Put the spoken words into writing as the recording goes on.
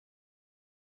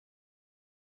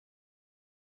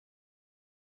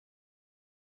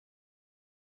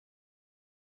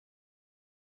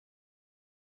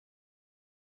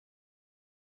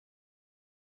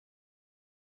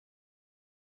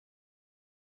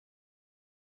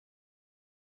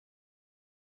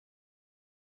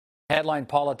Headline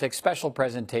Politics special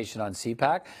presentation on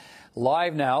CPAC.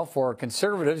 Live now for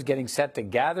Conservatives getting set to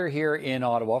gather here in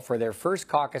Ottawa for their first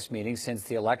caucus meeting since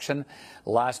the election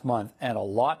last month, and a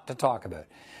lot to talk about.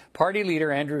 Party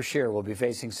leader Andrew Scheer will be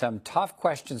facing some tough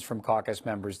questions from caucus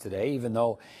members today, even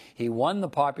though he won the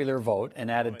popular vote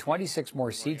and added 26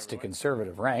 more seats to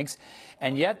Conservative ranks.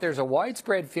 And yet there's a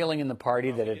widespread feeling in the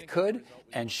party that it could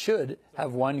and should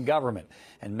have won government.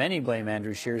 And many blame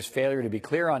Andrew Scheer's failure to be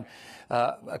clear on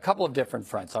a couple of different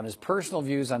fronts. On his personal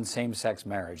views on same-sex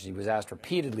marriage, he was asked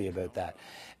repeatedly about that,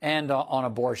 and on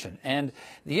abortion, and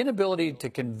the inability to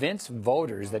convince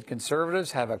voters that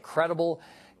Conservatives have a credible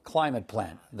climate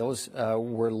plan. Those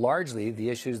were largely the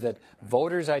issues that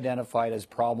voters identified as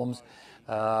problems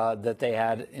that they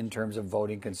had in terms of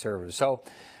voting Conservative. So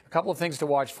a couple of things to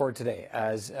watch for today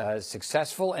as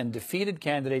successful and defeated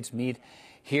candidates meet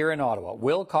here in Ottawa.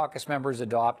 Will caucus members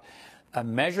adopt a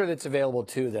measure that's available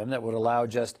to them that would allow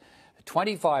just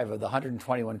 25 of the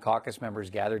 121 caucus members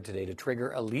gathered today to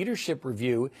trigger a leadership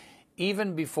review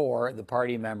even before the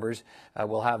party members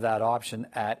will have that option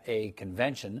at a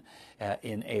convention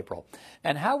in April?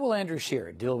 And how will Andrew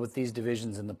Scheer deal with these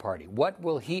divisions in the party? What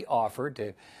will he offer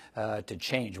to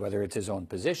change, whether it's his own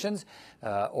positions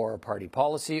or a party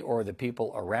policy or the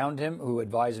people around him who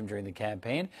advise him during the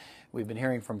campaign? We've been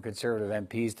hearing from Conservative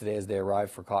MPs today as they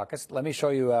arrive for caucus. Let me show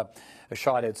you a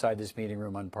shot outside this meeting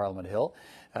room on Parliament Hill.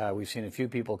 We've seen a few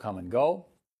people come and go.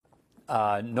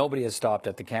 Nobody has stopped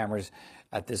at the cameras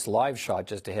at this live shot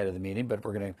just ahead of the meeting, but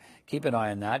we're going to keep an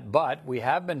eye on that. But we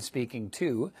have been speaking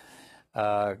to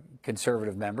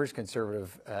Conservative members,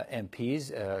 Conservative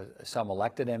MPs, some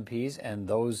elected MPs, and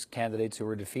those candidates who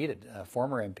were defeated,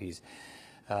 former MPs.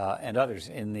 And others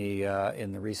in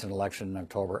the recent election in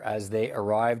October as they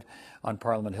arrived on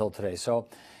Parliament Hill today. So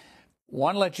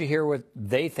want to let you hear what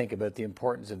they think about the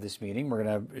importance of this meeting. We're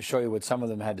going to show you what some of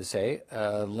them had to say.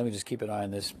 Let me just keep an eye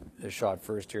on this shot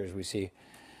first here as we see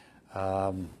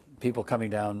people coming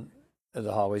down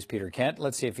the hallways. Peter Kent,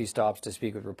 let's see if he stops to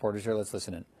speak with reporters here. Let's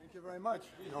listen in. Thank you very much.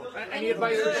 Any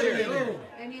advice to Scheer?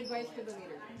 Any advice to the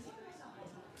leader?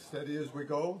 Steady as we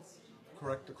go,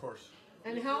 correct the course.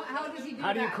 And how does he do that?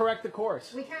 How do you correct the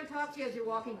course? We can't talk to you as you're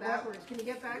walking backwards. Can you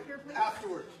get back here, please?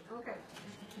 Afterwards. Okay.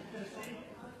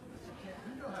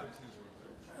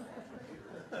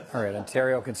 All right,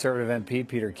 Ontario Conservative MP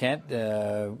Peter Kent,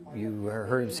 you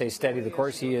heard him say steady the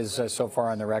course. He is so far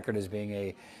on the record as being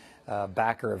a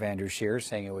backer of Andrew Scheer,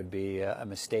 saying it would be a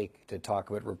mistake to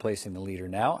talk about replacing the leader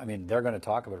now. I mean, they're going to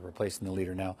talk about replacing the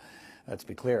leader now, let's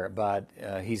be clear, but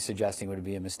he's suggesting it would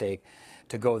be a mistake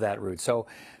to go that route. So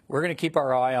we're going to keep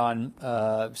our eye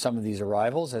on some of these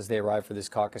arrivals as they arrive for this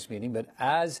caucus meeting. But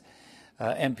as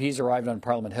MPs arrived on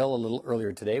Parliament Hill a little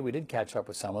earlier today, we did catch up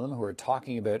with some of them who are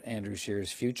talking about Andrew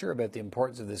Scheer's future, about the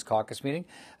importance of this caucus meeting.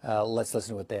 Let's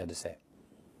listen to what they had to say.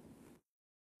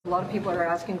 A lot of people are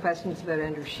asking questions about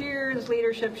Andrew Scheer's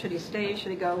leadership. Should he stay?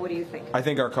 Should he go? What do you think? I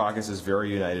think our caucus is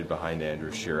very united behind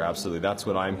Andrew Scheer. Absolutely. That's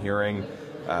what I'm hearing.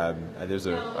 There's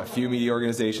a few media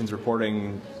organizations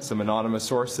reporting some anonymous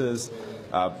sources.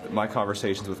 My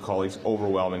conversations with colleagues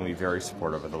overwhelmingly very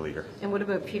supportive of the leader. And what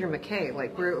about Peter MacKay?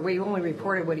 Like, we only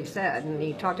reported what he said, and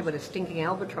he talked about a stinking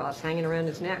albatross hanging around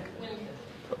his neck.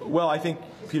 Well, I think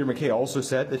Peter MacKay also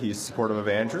said that he's supportive of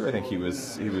Andrew. I think he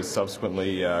was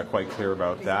subsequently quite clear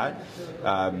about that.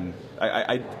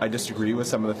 I disagree with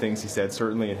some of the things he said,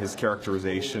 certainly in his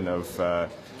characterization of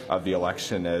the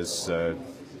election as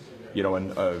you know,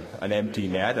 an empty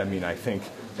net. I mean, I think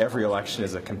every election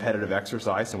is a competitive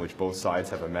exercise in which both sides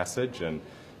have a message, and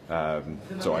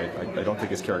so I don't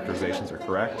think his characterizations are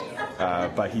correct.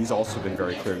 But he's also been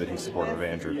very clear that he's supportive of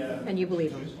Andrew. And you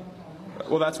believe him?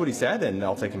 Well, that's what he said, and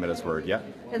I'll take him at his word, yeah.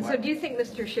 And so do you think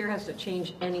Mr. Scheer has to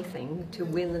change anything to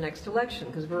win the next election?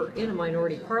 Because we're in a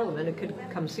minority parliament. It could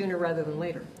come sooner rather than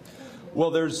later. Well,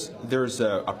 there's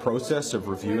a process of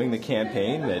reviewing the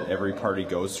campaign that every party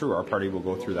goes through. Our party will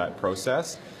go through that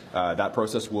process. That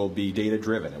process will be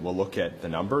data-driven. It will look at the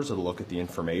numbers. It will look at the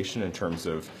information in terms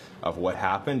of what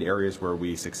happened, areas where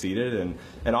we succeeded,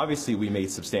 and obviously we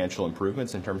made substantial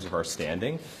improvements in terms of our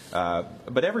standing.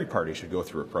 But every party should go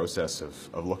through a process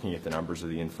of looking at the numbers of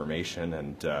the information,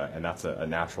 and that's a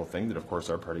natural thing that, of course,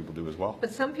 our party will do as well.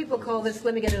 But some people call this,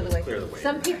 let me get it out of the way.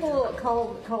 Some people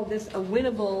call this a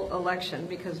winnable election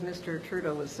because Mr.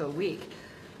 Trudeau was so weak.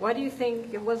 Why do you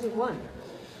think it wasn't won?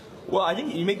 Well, I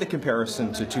think you make the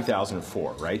comparison to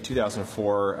 2004, right?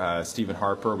 2004, Stephen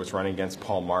Harper was running against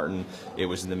Paul Martin. It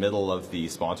was in the middle of the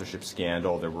sponsorship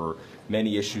scandal. There were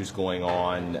many issues going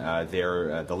on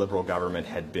there. The Liberal government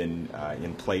had been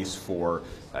in place for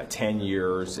 10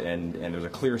 years, and there's a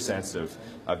clear sense of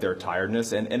their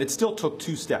tiredness. And it still took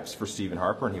 2 steps for Stephen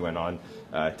Harper, and he went on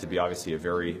to be obviously a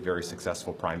very, very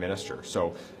successful Prime Minister.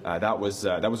 So that was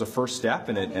a first step,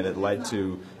 and it led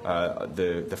to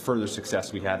the further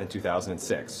success we had in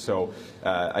 2006. So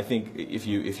I think if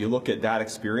you look at that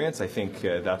experience, I think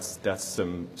that's a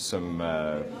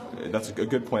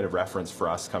good point of reference for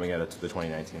us coming out of the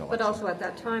 2019 election. But also at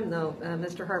that time, though,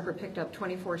 Mr. Harper picked up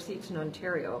 24 seats in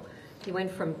Ontario. He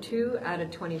went from 2,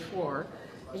 added 24.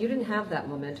 You didn't have that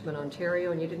momentum in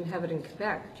Ontario, and you didn't have it in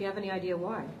Quebec. Do you have any idea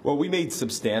why? Well, we made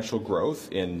substantial growth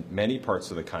in many parts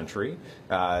of the country.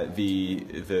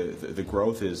 The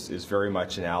growth is very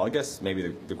much analogous.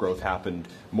 Maybe the growth happened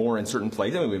more in certain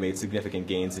places. I mean, we made significant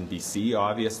gains in BC,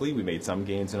 obviously. We made some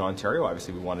gains in Ontario.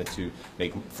 Obviously, we wanted to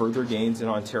make further gains in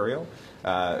Ontario.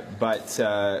 But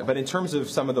in terms of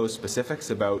some of those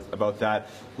specifics about that,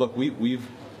 look, we've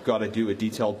got to do a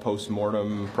detailed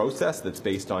post-mortem process that's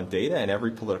based on data, and every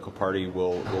political party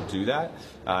will do that,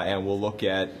 and we'll look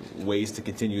at ways to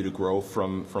continue to grow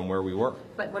from where we were.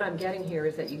 But what I'm getting here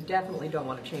is that you definitely don't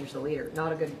want to change the leader.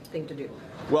 Not a good thing to do.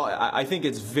 Well, I think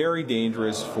it's very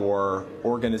dangerous for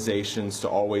organizations to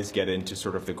always get into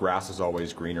sort of the grass is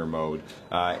always greener mode.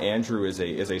 Andrew is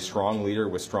a strong leader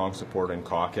with strong support in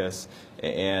caucus,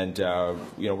 and we're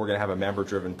going to have a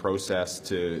member-driven process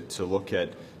to look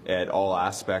at all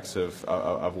aspects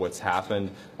of what's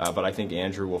happened, but I think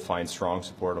Andrew will find strong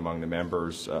support among the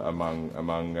members,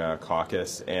 among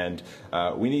caucus, and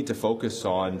we need to focus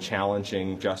on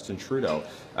challenging Justin Trudeau.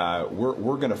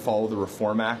 We're going to follow the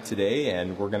Reform Act today,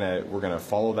 and we're going to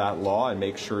follow that law and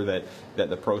make sure that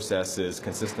the process is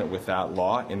consistent with that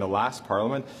law. In the last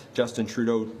Parliament, Justin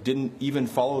Trudeau didn't even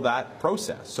follow that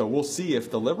process. So we'll see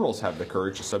if the Liberals have the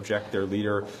courage to subject their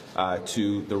leader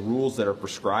to the rules that are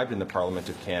prescribed in the Parliament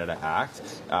of Canada Act.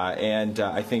 And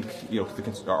I think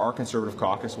our Conservative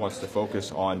caucus wants to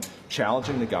focus on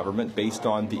challenging the government based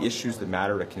on the issues that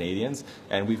matter to Canadians,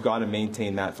 and we've got to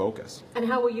maintain that focus. And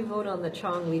how will you vote on the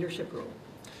Chong leadership rule?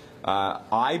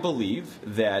 I believe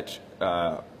that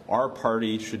our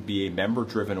party should be a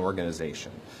member-driven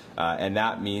organization. And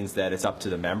that means that it's up to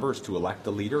the members to elect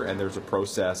the leader, and there's a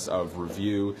process of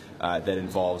review that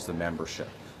involves the membership.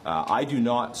 I do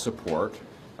not support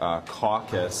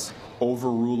caucus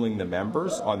overruling the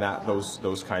members on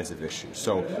those kinds of issues.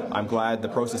 So I'm glad the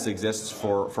process exists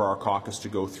for our caucus to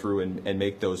go through and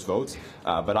make those votes,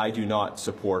 but I do not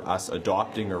support us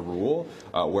adopting a rule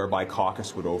whereby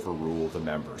caucus would overrule the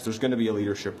members. There's going to be a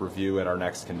leadership review at our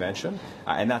next convention,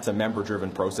 and that's a member-driven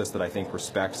process that I think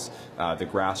respects the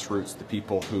grassroots, the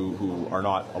people who are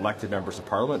not elected members of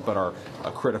Parliament but are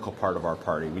a critical part of our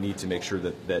party. We need to make sure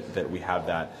that we have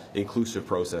that inclusive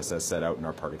process as set out in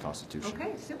our party constitution.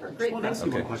 Okay, super, great. I want to ask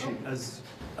you one question. As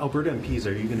Alberta MPs,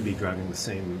 are you going to be driving the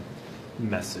same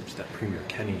message that Premier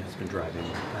Kenney has been driving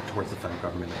towards the federal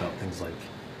government about things like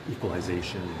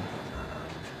equalization,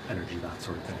 energy, that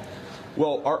sort of thing?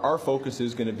 Well, our focus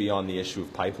is going to be on the issue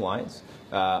of pipelines.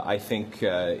 I think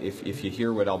if you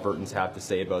hear what Albertans have to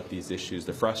say about these issues,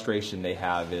 the frustration they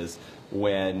have is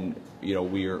when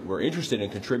we're interested in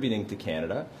contributing to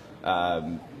Canada,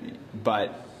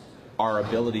 but our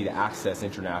ability to access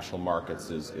international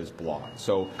markets is blocked.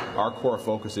 So our core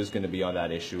focus is going to be on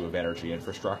that issue of energy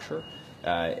infrastructure,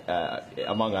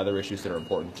 among other issues that are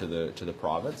important to the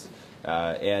province.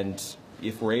 And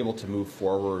if we're able to move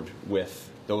forward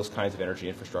with those kinds of energy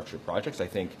infrastructure projects, I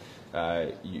think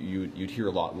you'd hear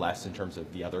a lot less in terms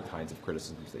of the other kinds of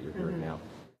criticisms that you're hearing now.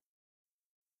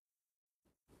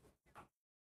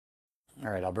 All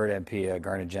right, Alberta MP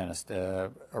Garnet Genest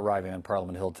arriving on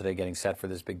Parliament Hill today, getting set for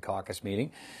this big caucus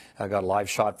meeting. I got a live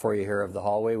shot for you here of the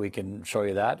hallway. We can show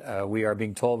you that. We are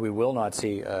being told we will not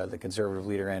see the Conservative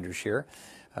leader Andrew Scheer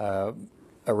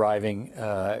arriving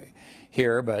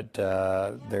here, but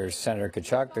there's Senator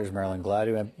Tkachuk, there's Marilyn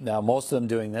Gladu. Now, most of them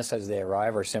doing this as they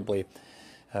arrive are simply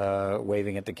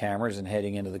waving at the cameras and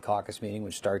heading into the caucus meeting,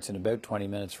 which starts in about 20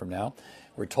 minutes from now.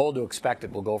 We're told to expect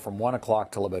it will go from 1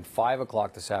 o'clock till about 5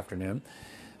 o'clock this afternoon.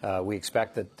 We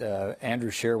expect that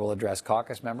Andrew Scheer will address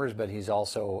caucus members, but he's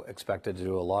also expected to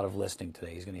do a lot of listening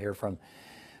today. He's going to hear from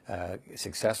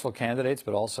successful candidates,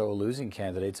 but also losing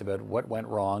candidates about what went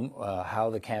wrong, how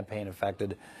the campaign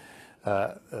affected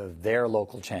their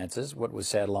local chances, what was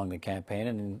said along the campaign,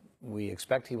 and we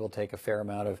expect he will take a fair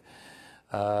amount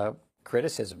of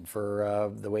criticism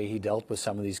for the way he dealt with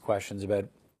some of these questions about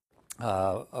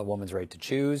a woman's right to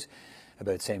choose,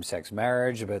 about same-sex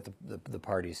marriage, about the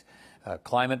party's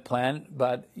climate plan.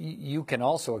 But you can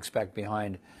also expect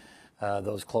behind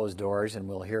those closed doors, and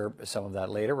we'll hear some of that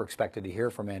later. We're expected to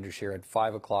hear from Andrew Scheer at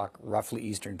 5 o'clock, roughly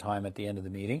Eastern time, at the end of the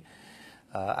meeting.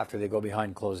 after they go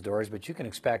behind closed doors. But you can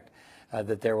expect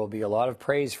that there will be a lot of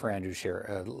praise for Andrew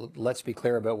Scheer. Let's be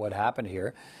clear about what happened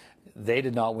here. They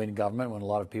did not win government when a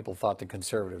lot of people thought the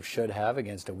Conservatives should have,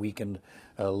 against a weakened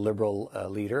Liberal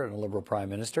leader and a Liberal Prime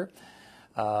Minister.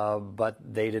 But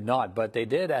they did not. But they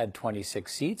did add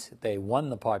 26 seats. They won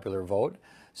the popular vote.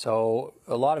 So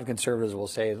a lot of Conservatives will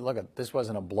say, look, this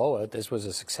wasn't a blowout. This was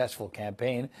a successful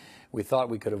campaign. We thought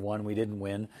we could have won. We didn't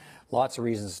win. Lots of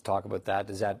reasons to talk about that.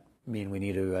 Does that mean we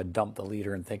need to dump the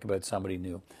leader and think about somebody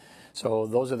new? So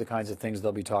those are the kinds of things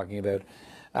they'll be talking about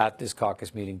at this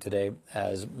caucus meeting today,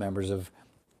 as members of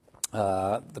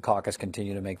the caucus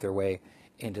continue to make their way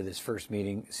into this first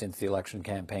meeting since the election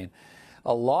campaign.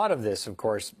 A lot of this, of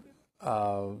course,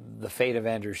 the fate of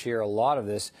Andrew Scheer, a lot of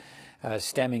this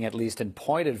stemming, at least in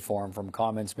pointed form, from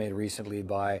comments made recently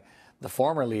by the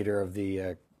former leader of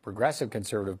the Progressive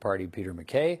Conservative Party, Peter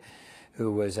MacKay,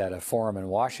 who was at a forum in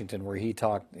Washington where he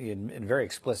talked in very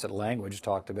explicit language,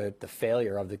 talked about the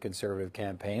failure of the Conservative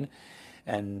campaign.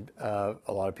 And a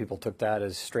lot of people took that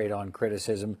as straight-on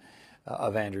criticism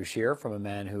of Andrew Scheer from a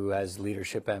man who has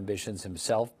leadership ambitions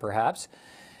himself, perhaps.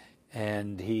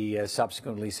 And he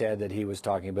subsequently said that he was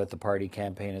talking about the party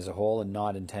campaign as a whole and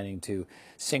not intending to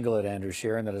single out Andrew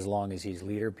Scheer, and that as long as he's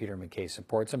leader, Peter MacKay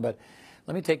supports him. But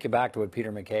let me take you back to what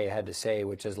Peter MacKay had to say,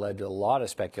 which has led to a lot of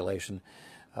speculation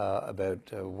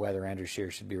about whether Andrew Scheer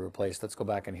should be replaced. Let's go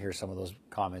back and hear some of those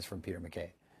comments from Peter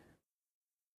MacKay.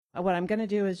 What I'm going to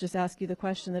do is just ask you the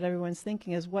question that everyone's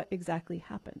thinking is, what exactly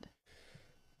happened?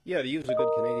 Yeah, to use a good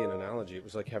Canadian analogy, it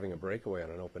was like having a breakaway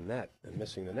on an open net and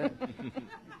missing the net.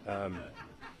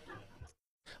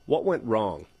 What went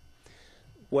wrong?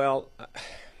 Well,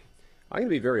 I'm going to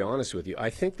be very honest with you. I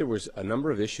think there was a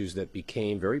number of issues that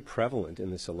became very prevalent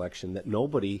in this election that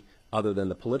nobody other than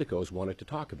the politicos wanted to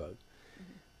talk about.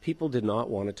 People did not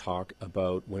want to talk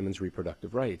about women's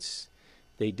reproductive rights.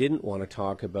 They didn't want to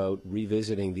talk about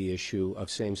revisiting the issue of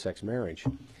same-sex marriage.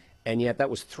 And yet that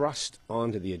was thrust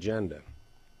onto the agenda.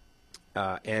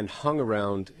 And hung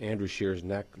around Andrew Scheer's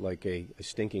neck like a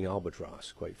stinking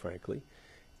albatross, quite frankly.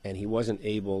 And he wasn't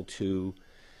able to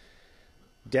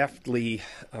deftly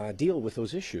deal with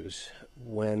those issues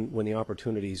when the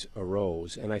opportunities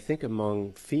arose. And I think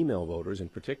among female voters in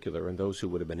particular, and those who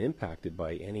would have been impacted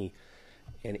by any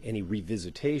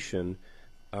revisitation,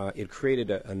 it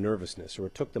created a nervousness, or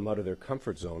it took them out of their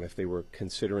comfort zone if they were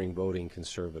considering voting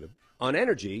Conservative. On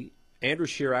energy, Andrew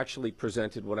Scheer actually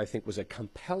presented what I think was a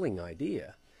compelling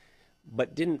idea,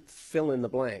 but didn't fill in the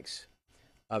blanks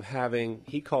of having,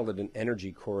 he called it an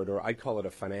energy corridor, I'd call it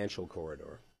a financial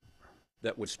corridor,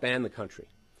 that would span the country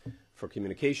for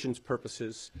communications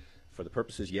purposes, for the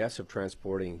purposes, yes, of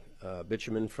transporting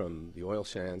bitumen from the oil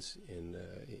sands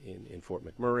in Fort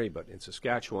McMurray, but in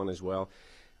Saskatchewan as well,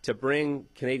 to bring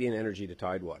Canadian energy to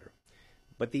Tidewater.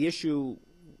 But the issue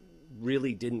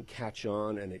really didn't catch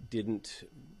on, and it didn't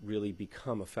really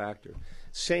become a factor.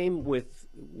 Same with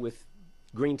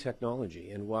green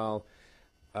technology. And while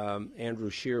Andrew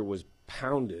Scheer was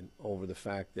pounded over the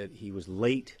fact that he was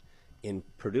late in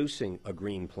producing a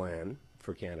green plan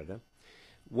for Canada,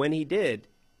 when he did,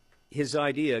 his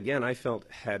idea, again, I felt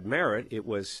had merit.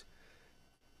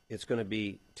 It's going to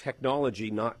be technology,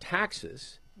 not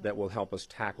taxes, that will help us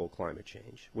tackle climate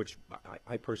change, which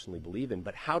I personally believe in.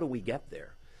 But how do we get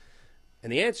there?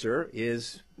 And the answer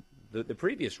is the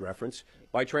previous reference,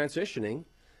 by transitioning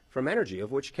from energy,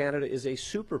 of which Canada is a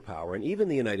superpower. And even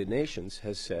the United Nations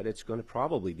has said it's going to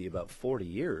probably be about 40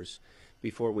 years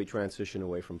before we transition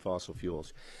away from fossil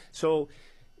fuels. So,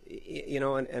 you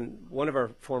know, and one of our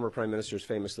former prime ministers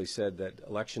famously said that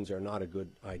elections are not a good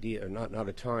idea, or not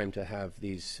a time to have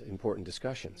these important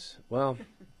discussions. Well,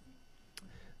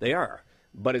 they are.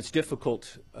 But it's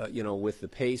difficult, you know, with the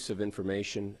pace of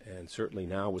information, and certainly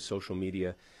now with social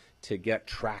media, to get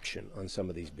traction on some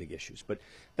of these big issues. But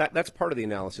that's part of the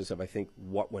analysis of, I think,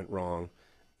 what went wrong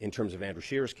in terms of Andrew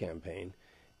Scheer's campaign.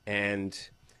 And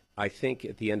I think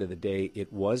at the end of the day,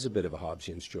 it was a bit of a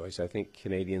Hobbesian's choice. I think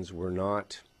Canadians were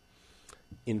not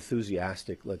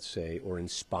enthusiastic, let's say, or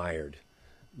inspired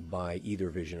by either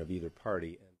vision of either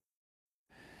party.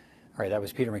 All right, that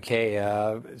was Peter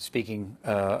MacKay speaking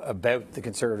about the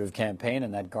Conservative campaign,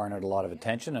 and that garnered a lot of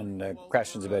attention and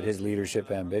questions about his leadership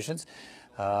ambitions.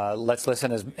 Let's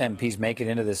listen as MPs make it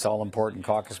into this all-important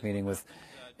caucus meeting with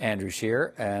Andrew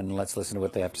Scheer, and let's listen to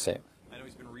what they have to say. I know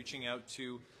he's been reaching out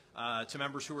to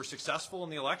members who were successful in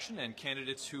the election and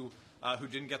candidates who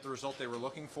didn't get the result they were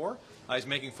looking for. He's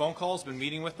making phone calls, been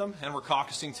meeting with them, and we're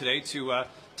caucusing today to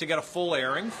get a full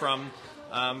airing from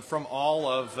from all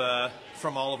of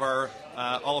our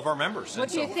members. What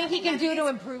do you think he can do to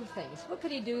improve things? What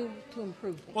could he do to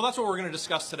improve things? Well, that's what we're going to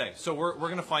discuss today. So we're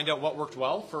going to find out what worked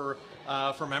well for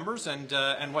members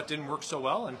and what didn't work so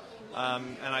well. And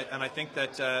I think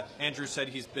that Andrew said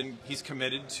he's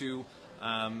committed to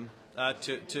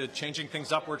changing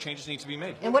things up where changes need to be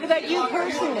made. And what about you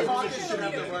personally? Should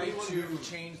have the right to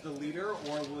change the leader,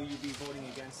 or will you be voting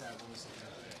against that?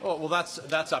 Well, that's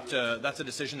a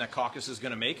decision that caucus is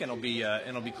going to make, and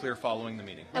it'll be clear following the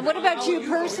meeting. And what about you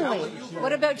personally?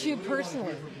 What about you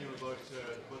personally?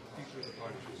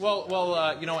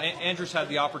 Well, you know, Andrew's had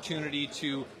the opportunity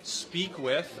to speak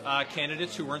with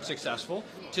candidates who weren't successful,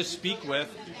 to speak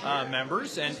with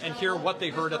members and hear what they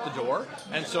heard at the door.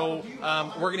 And so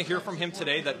we're going to hear from him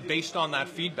today that based on that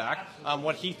feedback,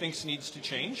 what he thinks needs to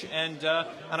change. And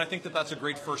I think that that's a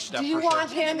great first step. Do you want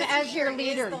him as your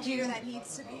leader? Do you that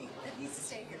needs to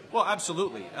stay here? Well,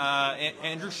 absolutely.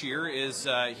 Andrew Scheer is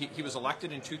he was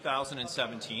elected in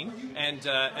 2017, and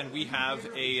he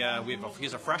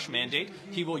has a fresh mandate.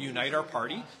 He will unite our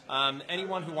party.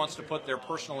 Anyone who wants to put their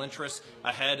personal interests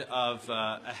ahead of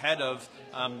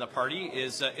the party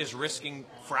is risking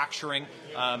fracturing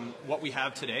what we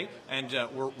have today. And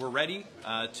we're ready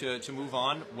to move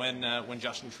on when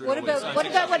Justin Trudeau is unsuccessful. What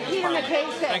about what Peter MacKay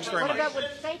said? Thanks very much.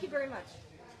 Thank you very much.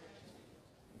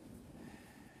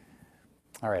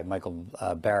 All right, Michael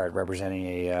Barrett,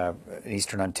 representing an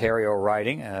Eastern Ontario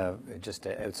riding just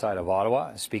outside of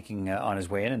Ottawa, speaking on his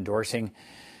way in, endorsing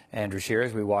Andrew Scheer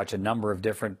as we watch a number of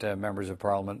different members of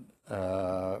Parliament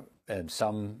and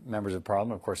some members of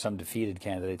Parliament, of course, some defeated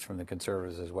candidates from the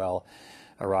Conservatives as well,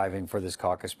 arriving for this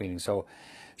caucus meeting. So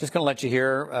just going to let you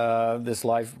hear this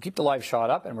live, keep the live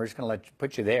shot up, and we're just going to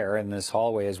put you there in this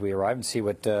hallway as we arrive and see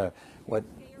what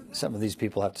some of these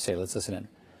people have to say. Let's listen in.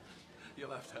 You'll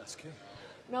have to ask him.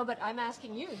 No, but I'm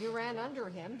asking you. You ran under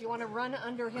him. Do you want to run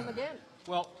under him again?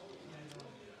 Well,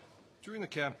 during the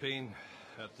campaign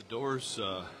at the doors,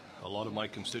 a lot of my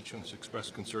constituents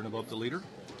expressed concern about the leader.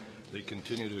 They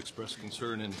continue to express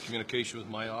concern in communication with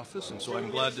my office, and so I'm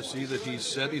glad to see that he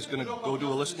said he's going to go do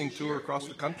a listening tour across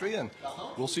the country, and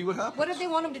we'll see what happens. What did they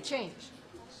want him to change?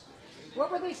 What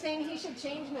were they saying he should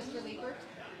change, Mr. Leaper?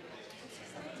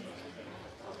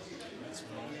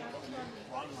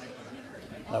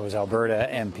 That was Alberta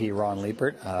MP Ron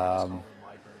Liepert,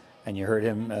 and you heard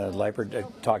him,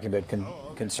 Liepert, talking about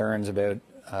concerns about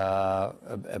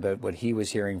what he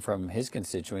was hearing from his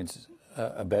constituents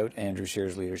about Andrew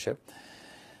Scheer's leadership.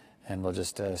 And we'll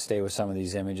just stay with some of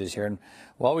these images here. And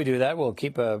while we do that, we'll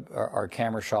keep our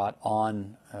camera shot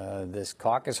on this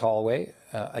caucus hallway.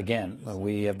 Again,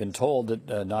 we have been told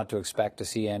that not to expect to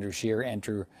see Andrew Scheer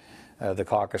enter the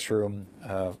caucus room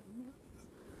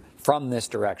from this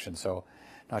direction. So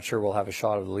not sure we'll have a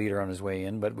shot of the leader on his way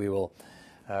in, but we will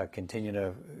continue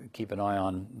to keep an eye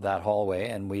on that hallway.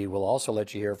 And we will also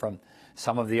let you hear from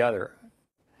some of the other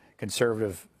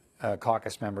Conservative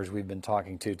caucus members we've been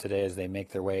talking to today as they make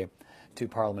their way to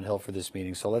Parliament Hill for this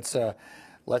meeting. So let's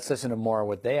listen to more of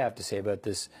what they have to say about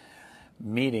this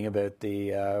meeting, about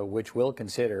the which we'll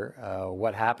consider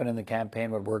what happened in the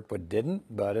campaign, what worked, what didn't,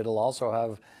 but it'll also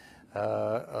have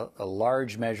a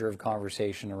large measure of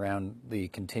conversation around the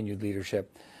continued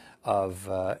leadership of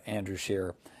Andrew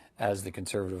Scheer as the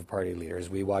Conservative Party leader. As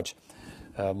we watch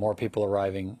more people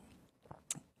arriving.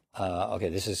 Okay,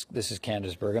 this is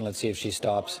Candice Bergen. Let's see if she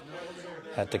stops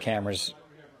at the cameras.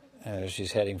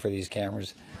 She's heading for these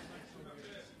cameras.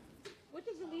 What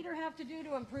does the leader have to do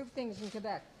to improve things in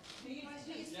Quebec? I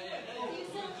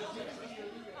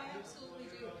absolutely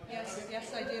do.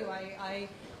 Yes, I do.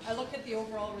 I look at the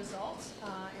overall results,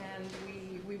 and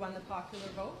we won the popular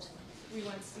vote. We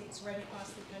won seats right across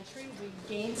the country. We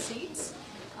gained seats.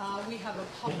 We have a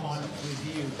public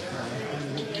review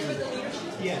for the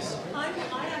leadership. Yes. I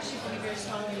actually believe very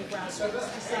strongly in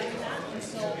grassroots deciding that, and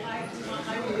so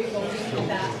I will be voting for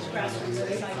that grassroots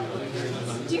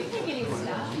deciding. Do you think any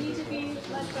staff need to be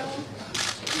let go?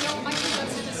 No, I think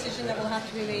that's a decision that will have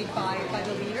to be made by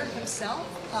the leader himself.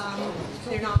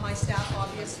 They're not my staff,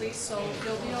 obviously, so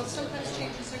sometimes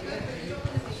changes are good. But you don't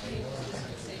want to make changes just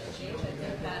for the sake of change. I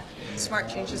think that smart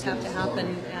changes have to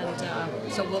happen,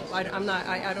 and so I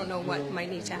don't know what might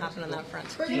need to happen on that front.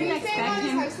 Do you expect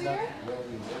him House Leader?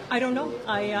 I don't know.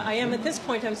 I am at this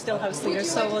point. I'm still House Leader,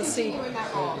 so we'll see.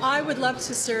 I would love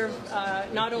to serve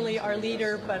not only our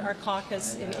leader but our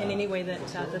caucus in any way that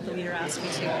the leader asks me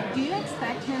to. Do you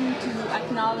expect him to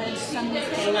acknowledge some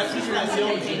mistakes?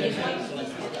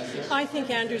 I think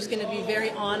Andrew's going to be very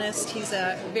honest. He's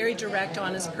a very direct,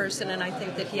 honest person, and I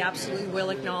think that he absolutely will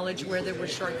acknowledge where there were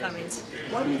shortcomings.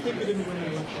 Why do you think you didn't win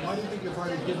the election? Why do you think your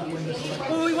party didn't win this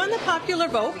election? Well, we won the popular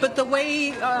vote, but the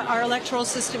way our electoral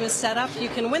system is set up, you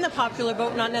can win the popular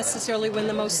vote, not necessarily win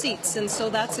the most seats, and so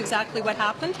that's exactly what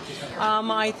happened.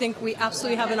 I think we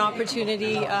absolutely have an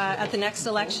opportunity at the next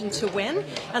election to win,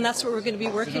 and that's what we're going to be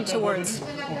working towards.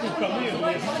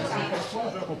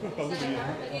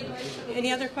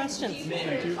 Any other questions?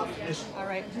 All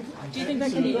right. Do you think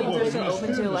that Canadians are still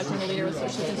open to electing a leader with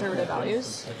socially conservative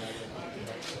values?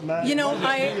 You know,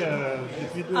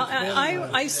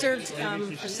 I served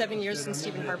for 7 years in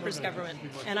Stephen Harper's government,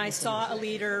 and I saw a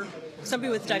leader,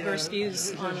 somebody with diverse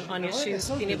views on issues,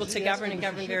 being able to govern and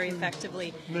govern very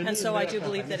effectively. And so I do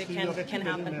believe that it can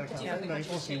happen. Yeah.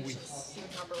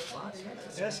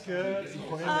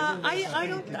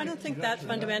 I don't think that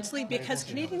fundamentally, because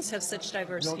Canadians have such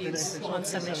diverse views on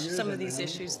some of these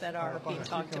issues that are being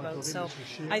talked about. So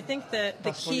I think that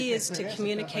the key is to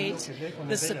communicate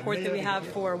the support that we have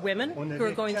for women who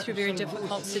are going through very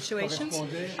difficult situations.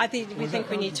 We think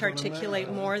we need to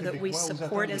articulate more that we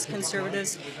support as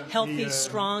Conservatives healthy,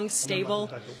 strong, stable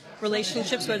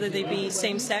relationships, whether they be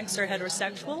same-sex or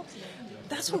heterosexual.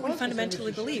 That's what we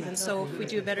fundamentally believe, and so if we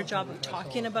do a better job of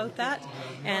talking about that,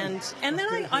 and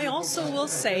then I also will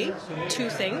say two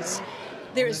things.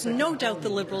 There is no doubt the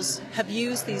Liberals have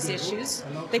used these issues.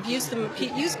 They've used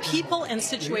people and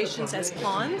situations as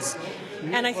pawns.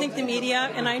 And I think the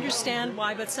media, and I understand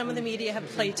why, but some of the media have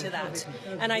played to that.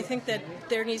 And I think that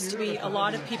there needs to be a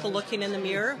lot of people looking in the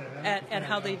mirror at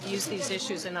how they've used these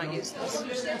issues and not used this.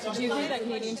 Do you think that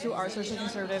Canadians who are socially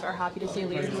conservative are happy to see a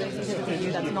leader who is a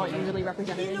view that's not usually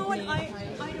represented? You know what, I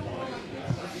don't.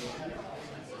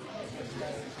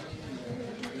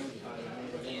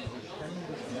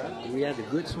 We had a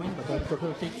good swing, but our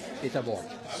property is aboard.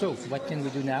 So what can we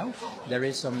do now? There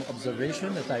is some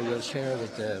observation that I will share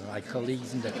with my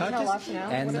colleagues in the caucus.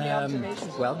 And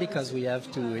well, because we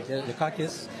have to, the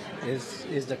caucus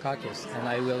is the caucus, and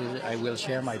I will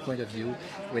share my point of view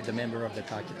with the member of the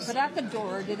caucus. But at the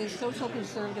door, did his social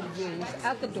conservative views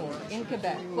at the door in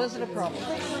Quebec, was it a problem?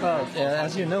 Well,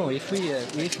 as you know, if we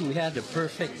had a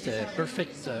perfect,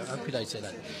 how could I say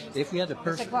that? If we had a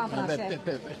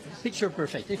picture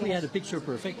perfect, if we had a picture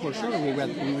perfect, for sure we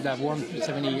would have won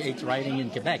 78 riding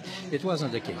in Quebec. It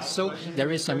wasn't the case. So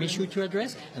there is some issue to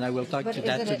address, and I will talk to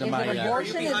that to my. Is it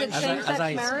abortion? Is it same-sex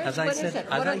marriage? What is it?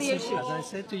 What are the issues? As I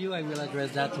said to you, I will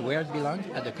address that where it belongs,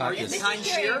 at the caucus. Are you behind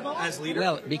Scheer as leader?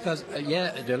 Well, because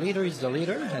the leader is the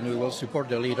leader, and we will support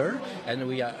the leader, and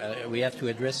we have to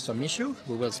address some issue.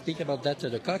 We will speak about that to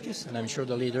the caucus, and I'm sure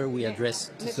the leader will address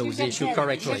those issues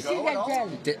correctly.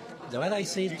 What I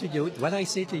say to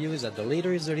you is that the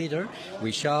leader is the leader.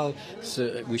 We shall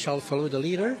follow the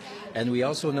leader, and we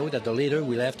also know that the leader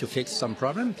will have to fix some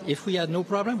problem. If we had no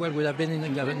problem, well, we'd have been in a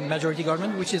majority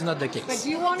government, which is not the case. But do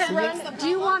you want to run? Do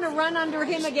you want to run under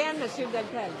him again, Monsieur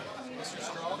Deltel?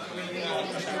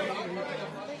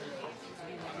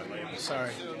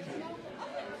 Sorry.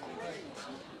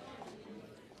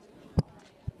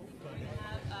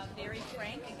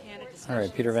 All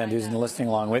right, Peter Van Dusen listening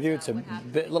along with you. It's a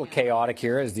little chaotic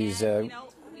here as these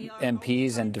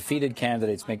MPs and defeated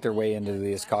candidates make their way into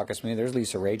this caucus meeting. There's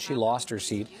Lisa Raitt. She lost her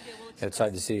seat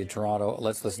outside the city of Toronto.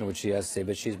 Let's listen to what she has to say,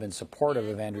 but she's been supportive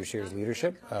of Andrew Scheer's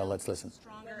leadership. Let's listen.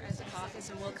 Stronger as a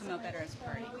caucus, and we'll come out better as a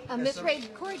party. Ms.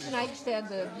 Raitt, Corey tonight said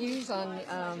the views on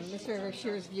Mr.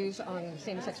 Scheer's views on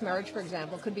same-sex marriage, for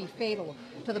example, could be fatal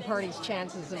to the party's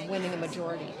chances of winning a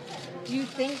majority. Do you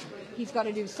think he's got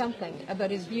to do something about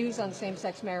his views on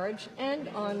same-sex marriage and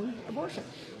on abortion?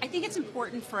 I think it's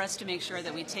important for us to make sure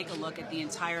that we take a look at the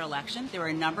entire election. There were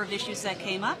a number of issues that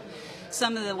came up.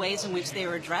 Some of the ways in which they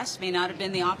were addressed may not have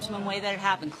been the optimum way that it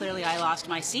happened. Clearly, I lost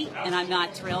my seat, and I'm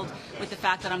not thrilled with the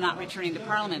fact that I'm not returning to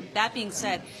Parliament. That being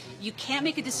said, you can't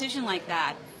make a decision like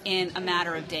that in a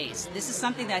matter of days. This is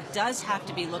something that does have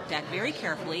to be looked at very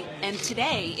carefully, and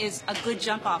today is a good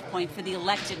jump-off point for the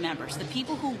elected members. The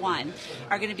people who won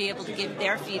are going to be able to give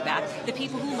their feedback. The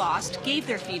people who lost gave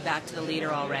their feedback to the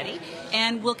leader already,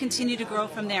 and will continue to grow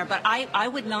from there. But I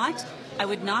would not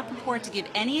purport to give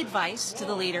any advice to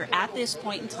the leader at this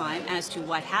point in time as to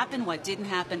what happened, what didn't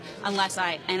happen,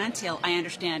 until I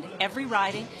understand every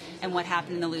riding and what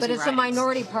happened in the losing ridings. But it's a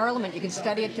minority parliament. You can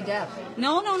study it to death.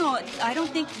 No. I don't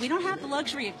think we don't have the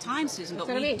luxury of time, Susan, but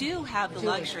we do have the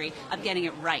luxury of getting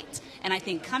it right. And I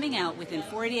think coming out within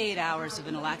 48 hours of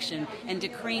an election and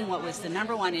decreeing what was the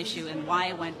number one issue and why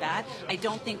it went bad, I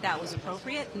don't think that was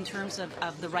appropriate in terms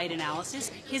of the right analysis.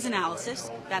 His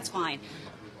analysis, that's fine.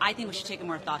 I think we should take a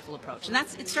more thoughtful approach, and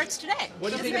it starts today.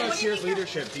 What do you think about Scheer's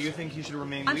leadership? Do you think he should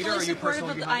remain leader, or are you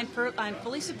personally behind? I'm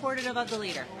fully supportive of the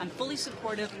leader. I'm fully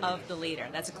supportive of the leader.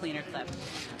 That's a cleaner clip.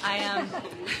 I am.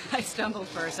 I stumbled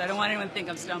first. I don't want anyone to think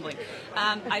I'm stumbling.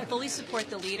 I fully support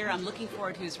the leader. I'm looking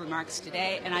forward to his remarks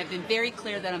today, and I've been very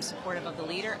clear that I'm supportive of the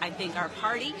leader. I think our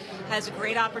party has a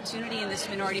great opportunity in this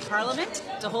minority parliament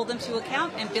to hold them to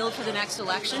account and build for the next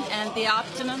election, and the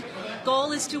optimum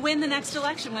goal is to win the next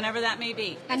election, whenever that may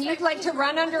be. And you'd like to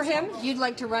run under him? You'd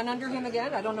like to run under him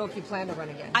again? I don't know if you plan to run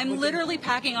again. I'm literally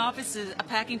packing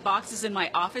boxes in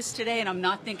my office today, and I'm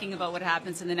not thinking about what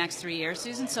happens in the next 3 years,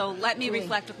 Susan. So let me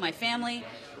reflect with my family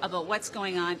about what's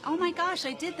going on. Oh my gosh,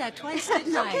 I did that twice,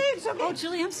 didn't I? It's okay. Oh,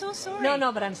 Julie, I'm so sorry.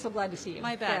 No, but I'm so glad to see you.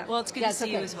 My bad. Yeah. Well, it's good to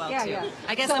see you as well, too. Yeah.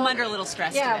 I guess I'm under a little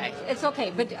stress today. It's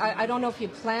okay, but I don't know if you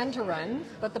plan to run,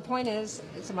 but the point is,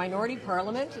 it's a minority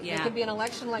parliament. Yeah. There could be an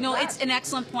election like that. No, it's an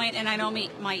excellent point, and I know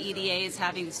my EDA is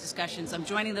having these discussions. I'm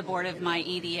joining the board of my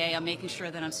EDA. I'm making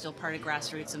sure that I'm still part of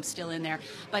grassroots. I'm still in there.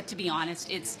 But to be honest,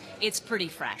 it's pretty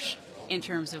fresh in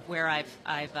terms of where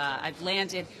I've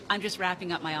landed. I'm just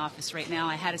wrapping up my office right now.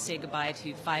 I had to say goodbye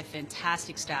to 5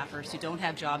 fantastic staffers who don't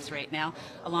have jobs right now,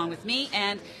 along with me.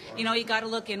 And you got to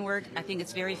look inward. I think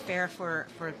it's very fair for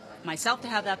myself to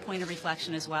have that point of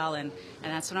reflection as well, and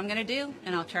that's what I'm going to do,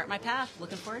 and I'll chart my path.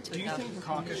 Looking forward to it. Do you think the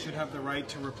caucus should have the right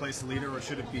to replace the leader, or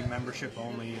should it be membership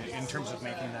only in terms of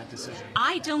making that decision?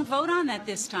 I don't vote on that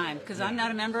this time because I'm not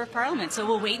a member of parliament, so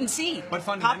we'll wait and see. But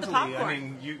fundamentally, I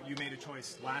mean, you made a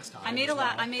choice last time.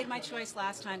 I made my choice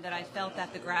last time that I felt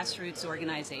that the grassroots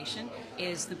organization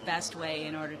is the best way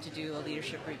in order to do a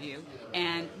leadership review.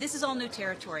 And this is all new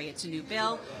territory. It's a new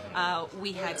bill.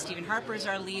 We had Stephen Harper as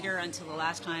our leader until the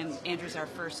last time. Andrew's our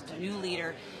first new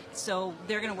leader. So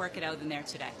they're going to work it out in there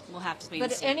today. We'll have to wait and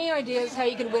see. But any ideas how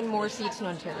you can win more seats in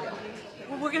Ontario?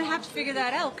 Well, we're going to have to figure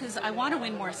that out because I want to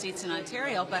win more seats in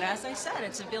Ontario. But as I said,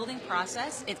 it's a building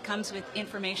process. It comes with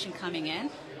information coming in.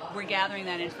 We're gathering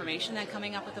that information and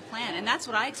coming up with a plan. And that's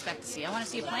what I expect to see. I want to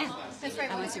see a plan. That's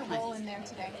right. What's your role in there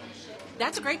today?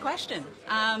 That's a great question.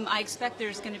 I expect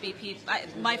there's going to be people.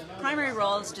 My primary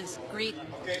role is to greet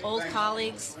old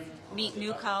colleagues, meet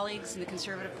new colleagues in the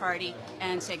Conservative Party,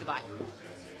 and say goodbye.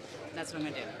 That's what I'm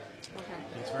going to do.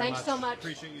 Okay. Thanks so much.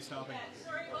 Appreciate you stopping.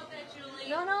 Sorry about that, Julie.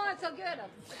 No, it's all good.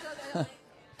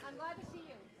 I'm glad to see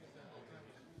you.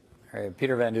 All right,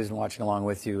 Peter Van Dusen watching along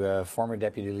with you, former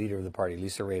deputy leader of the party,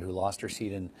 Lisa Raitt, who lost her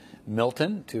seat in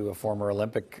Milton to a former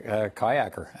Olympic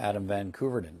kayaker, Adam Van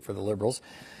Couverden, for the Liberals.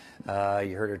 You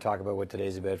heard her talk about what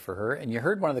today's about for her, and you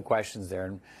heard one of the questions there,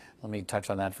 and let me touch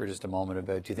on that for just a moment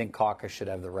about, do you think caucus should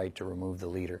have the right to remove the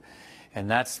leader? And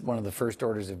that's one of the first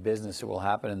orders of business that will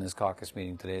happen in this caucus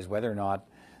meeting today, is whether or not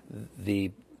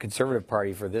the Conservative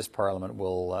Party for this Parliament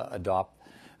will adopt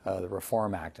the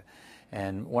Reform Act.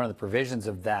 And one of the provisions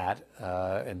of that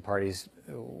in parties,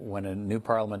 when a new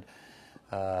Parliament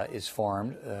is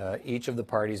formed, each of the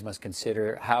parties must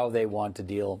consider how they want to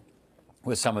deal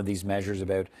with some of these measures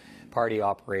about party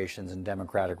operations and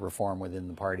democratic reform within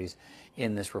the parties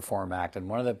in this Reform Act. And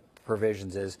one of the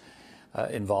provisions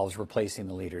involves replacing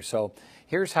the leader. So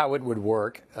here's how it would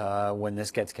work when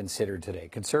this gets considered today.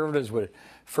 Conservatives would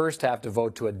first have to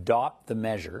vote to adopt the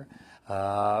measure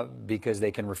because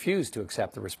they can refuse to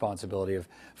accept the responsibility of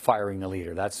firing the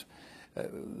leader.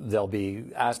 They'll be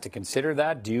asked to consider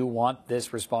that. Do you want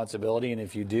this responsibility? And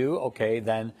if you do, okay,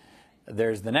 then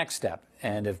there's the next step.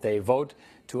 And if they vote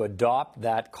to adopt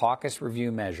that caucus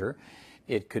review measure,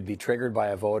 it could be triggered by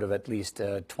a vote of at least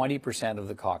 20% of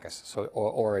the caucus,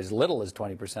 or as little as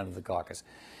 20% of the caucus.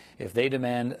 If they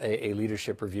demand a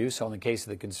leadership review, so in the case of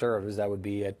the Conservatives, that would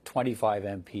be at 25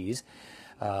 MPs.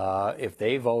 If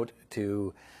they vote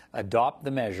to adopt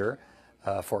the measure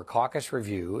for caucus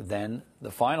review, then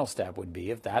the final step would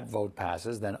be, if that vote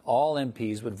passes, then all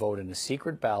MPs would vote in a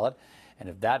secret ballot, and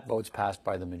if that vote's passed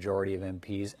by the majority of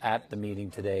MPs at the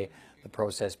meeting today, the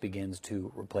process begins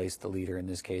to replace the leader, in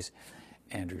this case,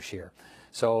 Andrew Scheer.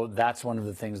 So that's one of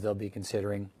the things they'll be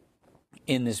considering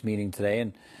in this meeting today.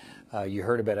 And you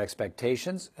heard about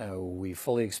expectations. We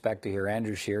fully expect to hear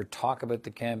Andrew Scheer talk about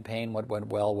the campaign, what went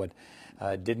well, what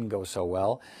didn't go so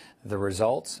well, the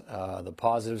results, the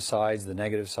positive sides, the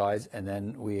negative sides, and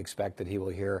then we expect that he will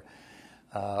hear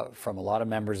from a lot of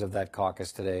members of that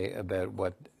caucus today about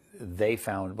what they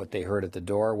found, what they heard at the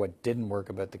door, what didn't work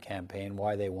about the campaign,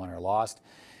 why they won or lost,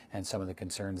 and some of the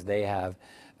concerns they have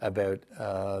about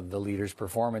the leader's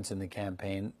performance in the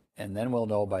campaign. And then we'll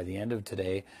know by the end of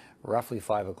today, roughly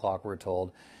 5 o'clock, we're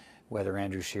told, whether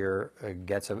Andrew Scheer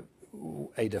gets a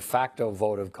de facto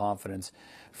vote of confidence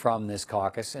from this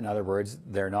caucus. In other words,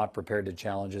 they're not prepared to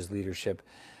challenge his leadership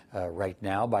right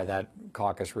now by that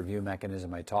caucus review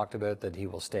mechanism I talked about, that he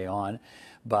will stay on,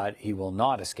 but he will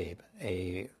not escape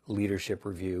a leadership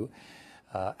review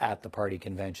at the party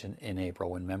convention in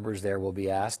April, when members there will be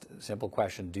asked a simple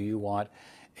question: do you want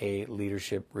a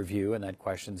leadership review? And that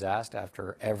question's asked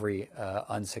after every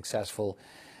unsuccessful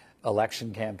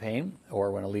election campaign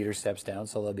or when a leader steps down.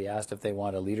 So they'll be asked if they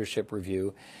want a leadership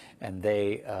review, and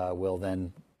they will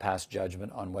then pass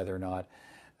judgment on whether or not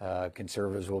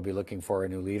Conservatives will be looking for a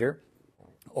new leader,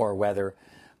 or whether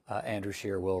Andrew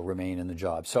Scheer will remain in the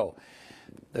job. So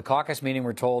the caucus meeting,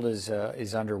 we're told, is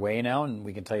underway now, and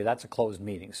we can tell you that's a closed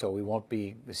meeting, so we won't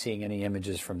be seeing any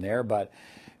images from there, but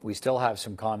we still have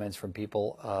some comments from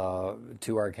people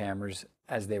to our cameras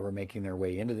as they were making their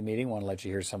way into the meeting. Want to let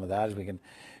you hear some of that, as we can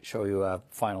show you a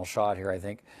final shot here, I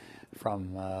think,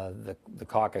 from the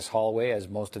caucus hallway, as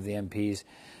most of the MPs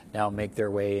now make their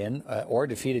way in, or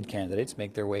defeated candidates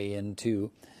make their way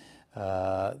into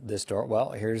this door.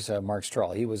 Well, here's Mark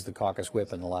Strahl. He was the caucus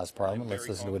whip in the last Parliament. Let's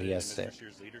listen to what he has to say. Mr.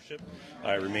 Scheer's leadership.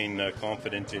 I remain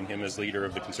confident in him as leader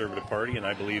of the Conservative Party, and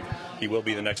I believe he will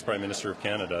be the next Prime Minister of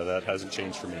Canada. That hasn't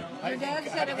changed for me. Your dad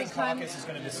said it was time. Caucus is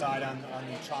going to decide on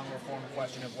the Chong reform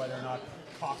question of whether or not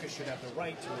caucus should have the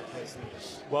right to replace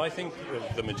leaders. Well, I think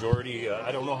the majority,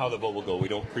 I don't know how the vote will go. We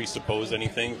don't presuppose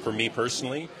anything. For me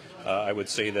personally, I would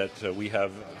say that we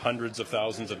have hundreds of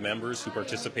thousands of members who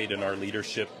participate in our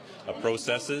leadership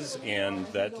processes, and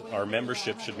that our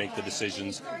membership should make the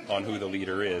decisions on who the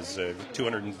leader is.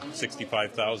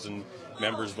 265,000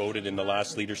 members voted in the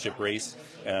last leadership race,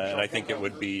 and I think it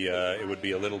would be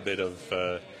a little bit of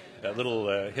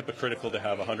hypocritical to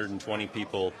have 120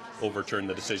 people overturn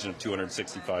the decision of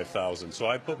 265,000. So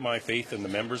I put my faith in the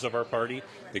members of our party,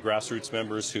 the grassroots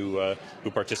members who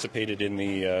participated in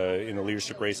the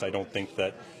leadership race. I don't think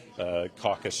that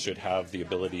caucus should have the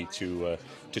ability to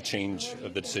change the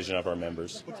decision of our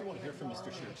members. What do you want to hear from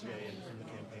Mr. Scheer today in the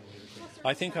campaign leadership?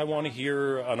 I think I want to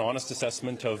hear an honest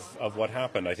assessment of what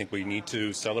happened. I think we need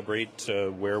to celebrate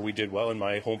where we did well. In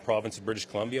my home province of British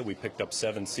Columbia, we picked up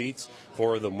 7 seats,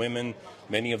 4 of them women,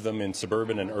 many of them in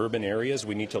suburban and urban areas.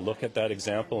 We need to look at that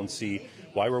example and see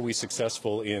why were we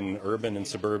successful in urban and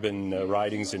suburban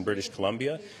ridings in British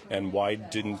Columbia, and why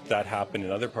didn't that happen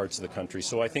in other parts of the country.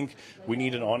 So I think we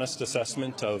need an honest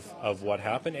assessment of what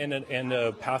happened and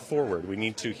a path forward. We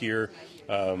need to hear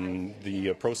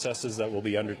the processes that will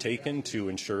be undertaken to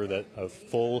ensure that a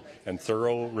full and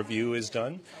thorough review is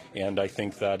done, and I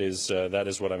think that is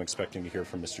what I'm expecting to hear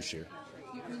from Mr. Scheer.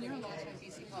 You're a long-time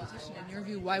BC politician. In your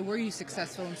view, why were you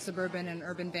successful in suburban and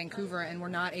urban Vancouver and were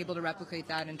not able to replicate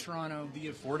that in Toronto? The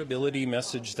affordability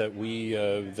message that we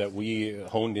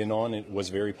honed in on, it was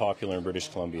very popular in British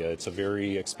Columbia. It's a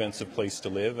very expensive place to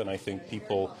live, and I think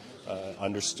people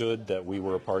understood that we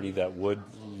were a party that would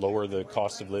lower the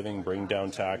cost of living, bring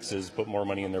down taxes, put more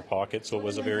money in their pocket. So it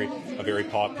was a very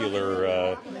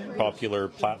popular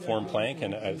platform plank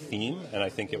and a theme, and I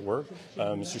think it worked.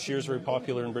 Mr. Scheer is very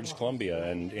popular in British Columbia,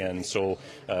 and so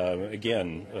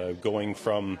again, going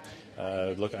from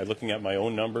looking at my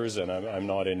own numbers, and I'm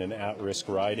not in an at-risk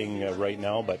riding right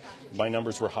now, but my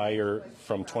numbers were higher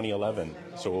from 2011.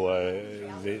 So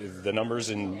the numbers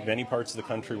in many parts of the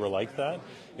country were like that.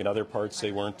 In other parts,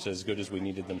 they weren't as good as we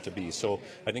needed them to be. So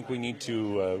I think we need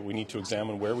to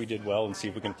examine where we did well and see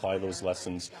if we can apply those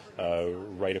lessons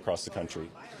right across the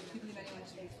country.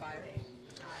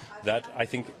 That I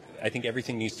think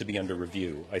everything needs to be under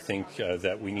review. I think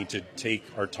that we need to take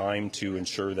our time to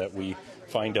ensure that we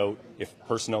find out if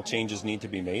personnel changes need to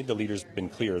be made. The leader's been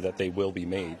clear that they will be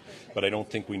made, but I don't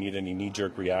think we need any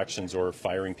knee-jerk reactions or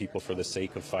firing people for the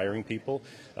sake of firing people.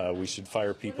 We should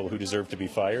fire people who deserve to be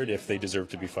fired if they deserve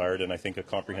to be fired, and I think a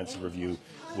comprehensive review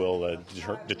will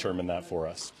determine that for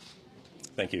us.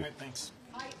 Thank you. Right, thanks.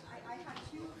 I had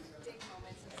 2 big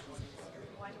moments in this.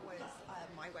 One was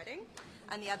my wedding,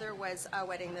 and the other was a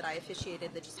wedding that I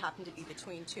officiated that just happened to be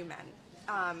between 2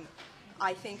 men.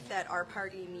 I think that our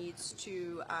party needs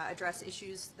to address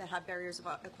issues that have barriers of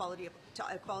equality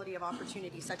of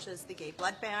opportunity, such as the gay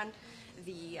blood ban,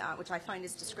 which I find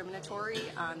is discriminatory,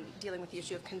 dealing with the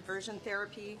issue of conversion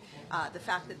therapy, the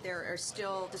fact that there are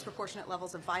still disproportionate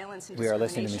levels of violence and discrimination. We are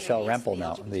listening to Michelle Rempel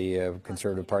now, the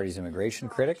Conservative Party's immigration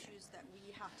critic,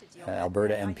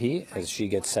 Alberta MP, as she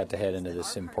gets set to head into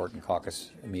this important caucus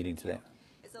meeting today.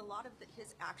 A lot of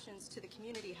his actions to the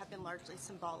community have been largely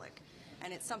symbolic.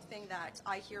 And it's something that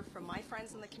I hear from my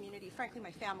friends in the community, frankly,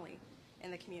 my family in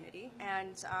the community.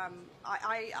 And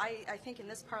I think in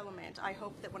this Parliament, I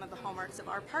hope that one of the hallmarks of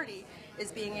our party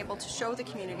is being able to show the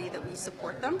community that we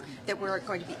support them, that we're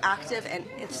going to be active and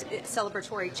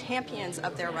celebratory champions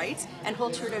of their rights, and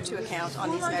hold Trudeau to account on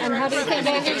these measures. And how do you think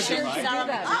Andrew Scheer should do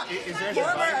that?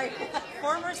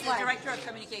 Former Director of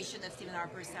Communication of Stephen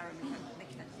Harper, Sarah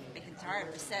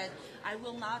McIntyre, said, "I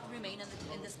will not remain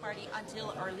in this party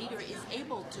until our leader is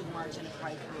able to march in a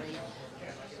pride parade."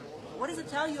 What does it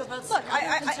tell you about? Look,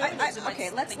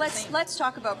 okay, let's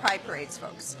talk about pride parades,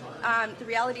 folks. The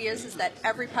reality is that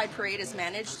every pride parade is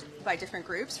managed by different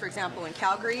groups. For example, in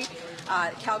Calgary,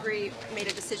 Calgary made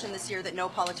a decision this year that no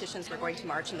politicians were going to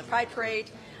march in the pride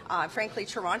parade. Frankly,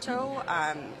 Toronto,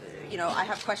 you know, I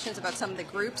have questions about some of the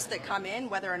groups that come in,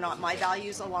 whether or not my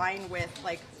values align with,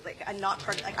 I'm not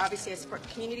part, obviously I support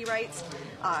community rights.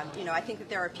 You know, I think that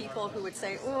there are people who would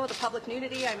say, oh, the public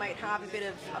nudity I might have a bit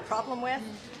of a problem with.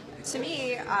 To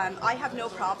me, I have no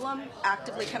problem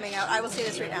actively coming out. I will say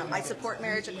this right now. I support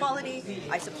marriage equality.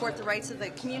 I support the rights of the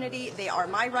community. They are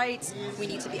my rights. We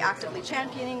need to be actively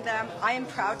championing them. I am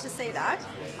proud to say that.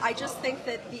 I just think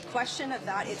that the question of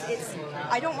that,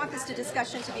 I don't want this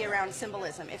discussion to be around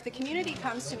symbolism. If the community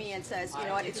comes to me and says, you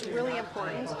know what, it's really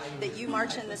important that you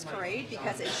march in this parade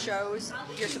because it shows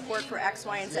your support for X,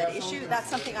 Y, and Z issue, that's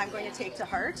something I'm going to take to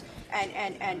heart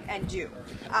and do.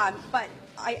 But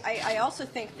I also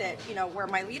think that, you know, where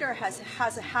my leader has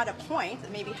had a point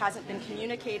that maybe hasn't been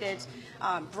communicated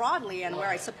broadly, and where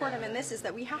I support him in this, is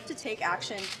that we have to take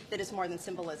action that is more than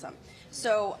symbolism.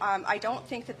 So I don't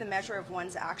think that the measure of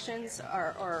one's actions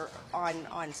are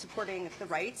on supporting the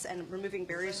rights and removing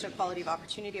barriers to equality of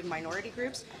opportunity of minority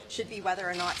groups should be whether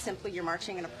or not simply you're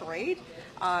marching in a parade.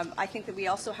 I think that we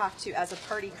also have to, as a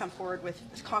party, come forward with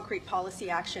concrete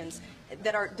policy actions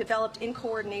that are developed in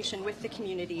coordination with the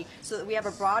community so that we have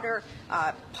a broader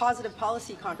positive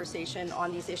policy conversation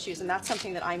on these issues, and that's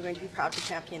something that I'm going to be proud to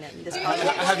champion in this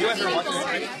Parliament. Have you ever watched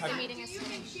this? Do you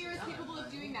think Scheer is capable of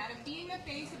doing that, of being the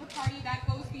face of a party that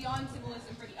goes beyond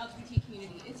symbolism for the LGBT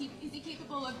community? Is he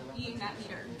capable of being that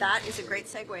leader? That is a great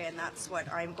segue, and that's what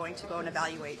I'm going to go and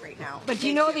evaluate right now. But do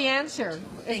you know the answer?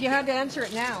 If you had to answer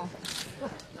it now.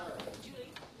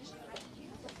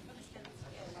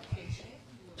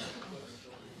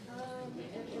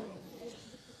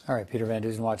 All right, Peter Van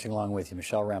Dusen watching along with you.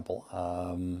 Michelle Rempel,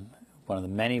 one of the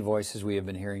many voices we have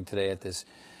been hearing today at this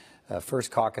first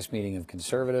caucus meeting of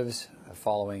Conservatives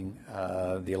following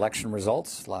the election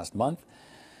results last month.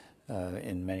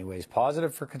 In many ways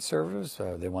positive for Conservatives.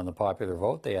 They won the popular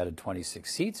vote. They added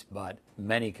 26 seats, but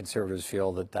many Conservatives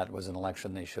feel that that was an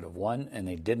election they should have won, and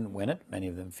they didn't win it. Many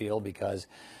of them feel because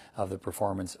of the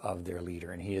performance of their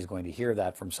leader, and he is going to hear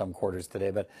that from some quarters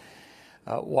today. But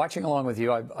watching along with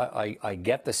you, I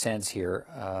get the sense here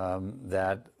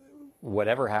that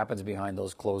whatever happens behind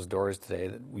those closed doors today,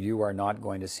 that you are not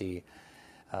going to see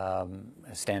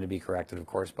stand to be corrected, of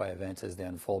course, by events as they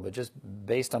unfold. But just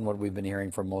based on what we've been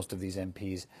hearing from most of these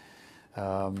MPs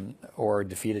or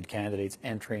defeated candidates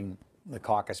entering the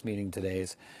caucus meeting today,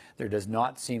 there does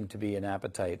not seem to be an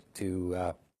appetite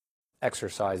to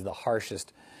exercise the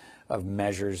harshest of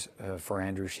measures for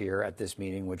Andrew Scheer at this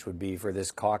meeting, which would be for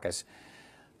this caucus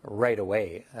right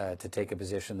away to take a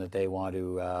position that they want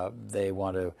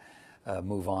to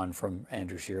move on from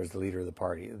Andrew Scheer as the leader of the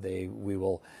party. We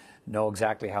will know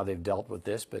exactly how they've dealt with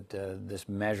this, but this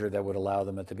measure that would allow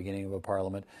them at the beginning of a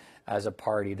parliament as a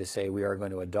party to say we are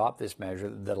going to adopt this measure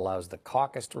that allows the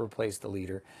caucus to replace the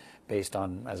leader based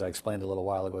on, as I explained a little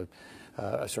while ago,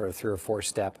 a sort of 3 or 4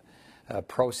 step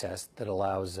process that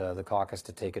allows the caucus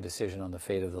to take a decision on the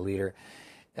fate of the leader.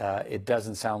 It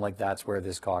doesn't sound like that's where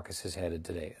this caucus is headed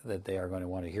today, that they are going to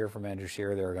want to hear from Andrew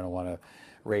Scheer. They're going to want to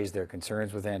raise their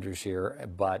concerns with Andrew Scheer,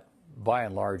 but by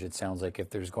and large, it sounds like if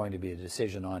there's going to be a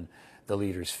decision on the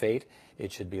leader's fate,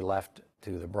 it should be left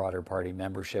to the broader party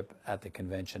membership at the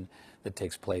convention that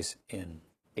takes place in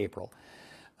April,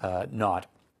 not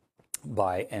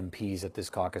by MPs at this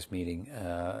caucus meeting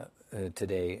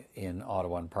today in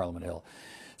Ottawa and Parliament Hill.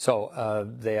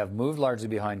 So they have moved largely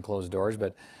behind closed doors,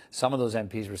 but some of those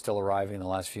MPs were still arriving in the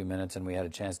last few minutes, and we had a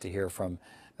chance to hear from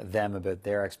them about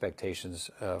their expectations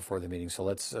for the meeting. So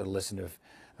let's listen to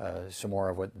some more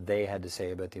of what they had to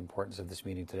say about the importance of this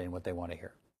meeting today and what they want to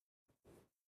hear.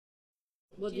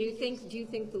 Well, do you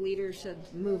think the leader should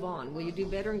move on? Will you do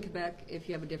better in Quebec if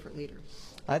you have a different leader?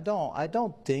 I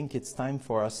don't think it's time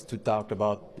for us to talk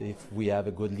about if we have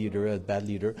a good leader or a bad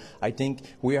leader. I think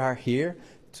we are here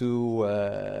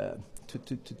to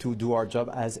to do our job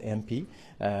as MP.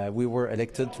 We were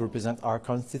elected to represent our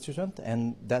constituent,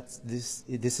 and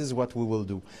this is what we will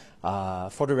do.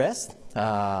 For the rest,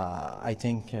 I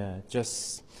think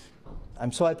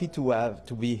I'm so happy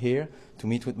to be here to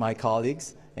meet with my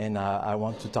colleagues, and I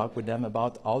want to talk with them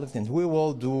about all the things. We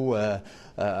will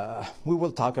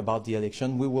talk about the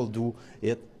election. We will do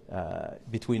it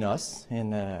between us,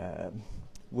 and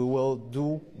we will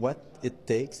do what it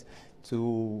takes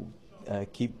to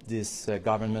keep this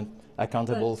government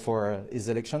accountable for his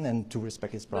election and to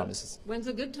respect his promises. When's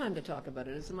a good time to talk about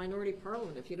it? It's a minority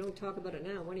parliament. If you don't talk about it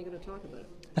now, when are you going to talk about it?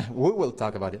 We will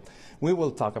talk about it. We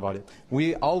will talk about it.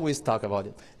 We always talk about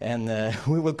it, and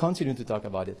we will continue to talk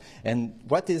about it. And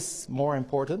what is more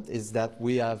important is that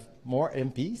we have more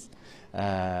MPs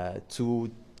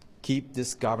to keep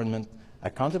this government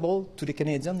accountable to the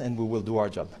Canadians, and we will do our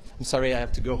job. I'm sorry, I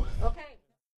have to go. Okay.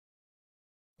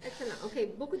 Excellent. OK,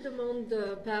 beaucoup de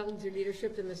monde parle du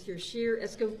leadership de M. Scheer.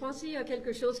 Est-ce que vous pensez qu'il y a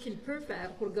quelque chose qu'il peut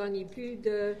faire pour gagner plus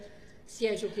de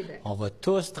sièges au Québec? On va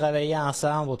tous travailler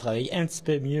ensemble, on va travailler un petit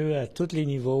peu mieux à tous les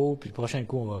niveaux, puis le prochain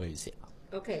coup, on va réussir.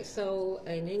 OK, so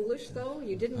in English, though,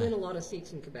 you didn't win a lot of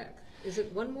seats in Quebec. Is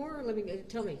it one more?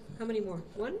 Tell me, how many more?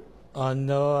 One? On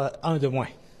a un de moins.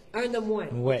 Un de moins.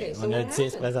 Oui, okay, so on a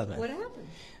 10 présentement. What happened?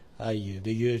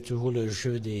 Il y a toujours le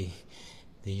jeu des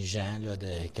gens là,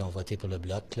 qui ont voté pour le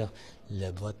Bloc. Là. Le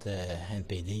vote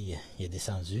NPD, il est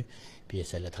descendu, puis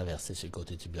ça l'a traversé sur le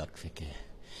côté du Bloc. Fait que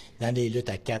dans les luttes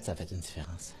à 4, ça fait une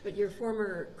différence. But your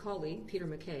former colleague, Peter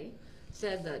MacKay,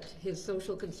 said that his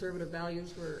social conservative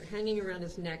values were hanging around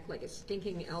his neck like a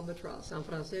stinking albatross. En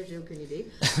français, j'ai aucune idée.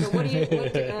 So what do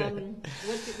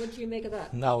you make of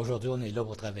that? Non, aujourd'hui, on est là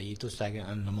pour travailler tous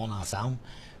le monde ensemble,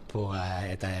 pour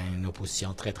être à une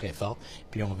opposition très, très forte.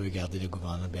 Puis on veut garder le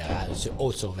gouvernement libéral sur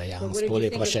haute surveillance pour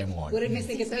les prochains mois.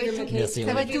 Merci.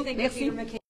 Ça va tout. Merci.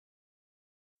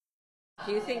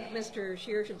 Do you think Mr.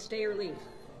 Scheer should stay or leave?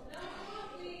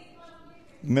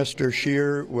 Mr.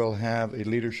 Scheer will have a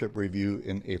leadership review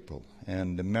in April,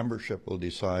 and the membership will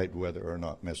decide whether or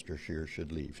not Mr. Scheer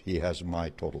should leave. He has my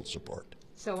total support.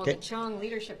 So on the Chong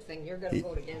leadership thing, you're going to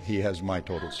vote against He has my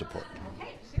total support.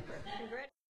 Okay, super.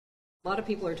 A lot of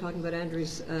people are talking about Andrew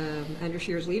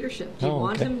Scheer's leadership. Do you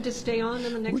want him to stay on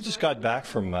in the next? We just got back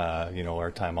from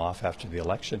our time off after the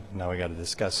election. Now we got to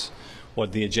discuss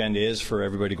what the agenda is for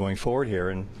everybody going forward here,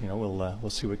 and we'll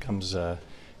see what comes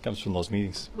from those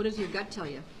meetings. What does your gut tell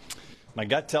you? My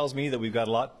gut tells me that we've got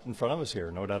a lot in front of us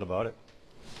here, no doubt about it.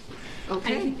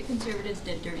 Okay. How do you think the Conservatives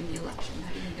did during the election?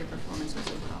 How do you think their performance was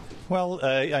overall? Well,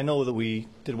 I know that we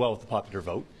did well with the popular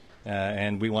vote,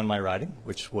 and we won my riding,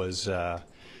 which was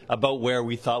about where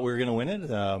we thought we were going to win it,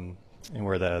 and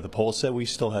where the polls said. We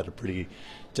still had a pretty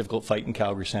difficult fight in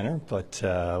Calgary Centre, but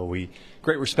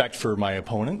great respect for my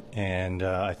opponent, and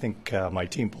I think my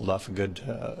team pulled off a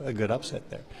good upset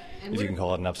there, if you can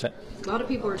call it an upset. A lot of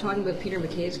people are talking about Peter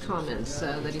MacKay's comments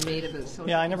that he made about social.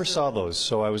 Yeah, I never saw those,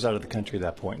 so I was out of the country at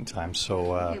that point in time.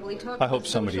 So I hope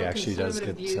somebody actually does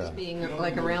get. Views being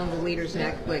like around the leader's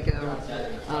neck, like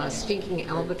a stinking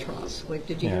albatross. Like,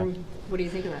 did you hear him? What do you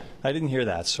think of that? I didn't hear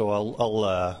that, so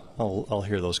I'll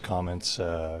hear those comments,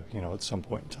 at some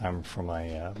point in time from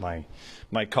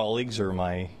my colleagues or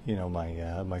my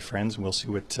friends, and we'll see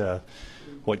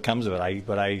what comes of it.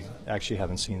 But I actually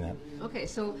haven't seen that. Okay,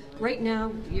 so right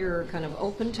now you're kind of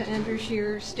open to Andrew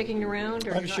Scheer sticking around,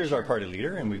 or Andrew Scheer's our party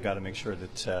leader, and we've got to make sure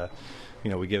that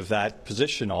we give that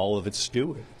position all of its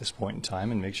due at this point in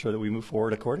time, and make sure that we move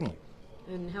forward accordingly.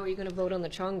 And how are you going to vote on the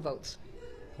Chong votes?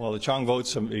 Well, the Chong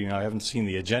votes, I haven't seen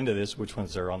the agenda of this, which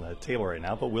ones are on the table right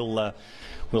now, but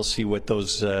we'll see what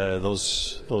those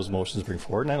motions bring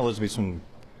forward. And I know there's been some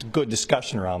good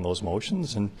discussion around those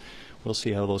motions, and we'll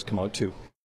see how those come out too.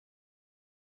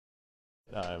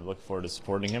 I'm looking forward to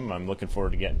supporting him. I'm looking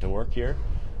forward to getting to work here.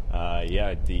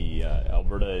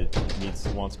 Alberta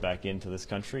wants back into this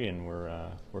country, and we're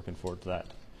working forward to that.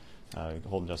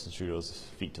 Holding Justin Trudeau's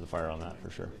feet to the fire on that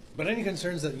for sure. But any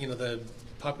concerns that the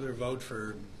popular vote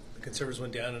for the Conservatives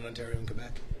went down in Ontario and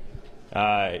Quebec?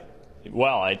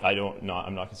 Well, I don't know.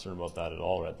 I'm not concerned about that at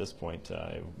all at this point.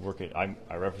 I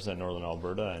represent Northern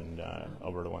Alberta, and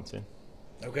Alberta wants in.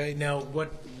 Okay. Now, what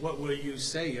will you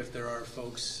say if there are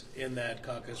folks in that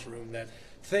caucus room that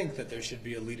think that there should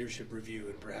be a leadership review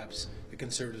and perhaps the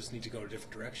Conservatives need to go a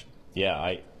different direction? Yeah,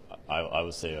 I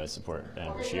would say I support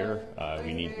Andrew Scheer.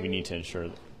 We need to ensure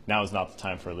that now is not the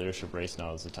time for a leadership race.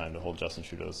 Now is the time to hold Justin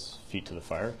Trudeau's feet to the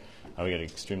fire. We got an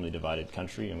extremely divided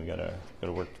country, and we got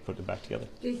to work to put it back together.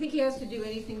 Do you think he has to do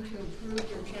anything to improve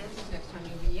your chances next time?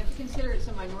 You have to consider it's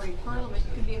a minority parliament.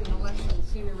 You could be in an election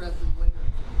sooner rather than later.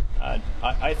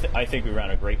 I think we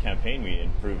ran a great campaign. We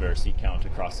improved our seat count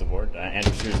across the board.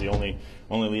 Andrew Scheer is the only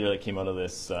leader that came out of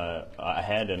this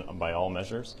ahead and by all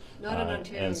measures. Not in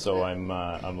Ontario. And so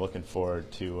I'm looking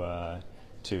forward to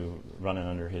running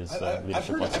under his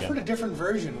leadership once again. I've heard a different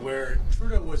version where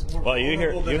Trudeau was more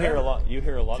vulnerable than ever. You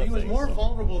hear a lot of things. He was more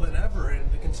vulnerable than ever,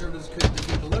 and the Conservatives couldn't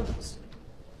defeat the Liberals.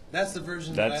 That's the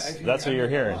version that's what you're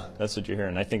hearing. That's what you're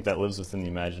hearing. I think that lives within the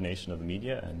imagination of the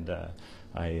media, and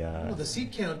well, the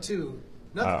seat count too.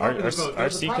 Our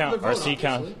seat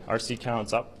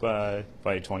count's up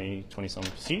by 20 some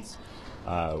seats.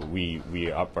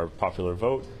 We up our popular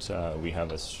vote. We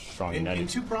have a strong united. In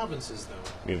 2 provinces,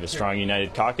 though. We have a strong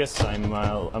united caucus.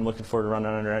 I'm looking forward to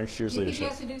running under Andrew Scheer's leadership. He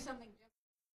has to do something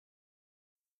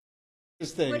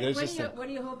different. What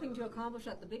are you hoping to accomplish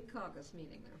at the big caucus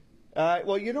meeting there?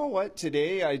 Well, you know what?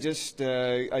 Today, I just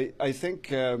I think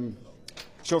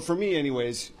so. For me,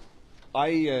 anyways,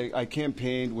 I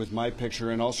campaigned with my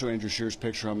picture and also Andrew Scheer's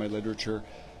picture on my literature.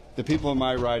 The people in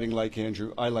my riding like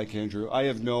Andrew. I like Andrew. I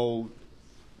have no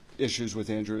issues with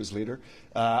Andrew as leader.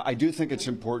 I do think it's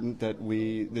important that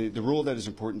the rule that is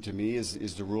important to me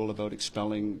is the rule about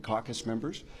expelling caucus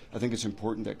members. I think it's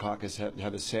important that caucus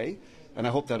have a say, and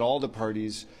I hope that all the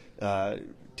parties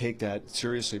take that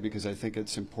seriously, because I think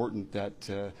it's important that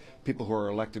people who are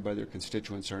elected by their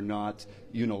constituents are not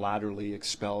unilaterally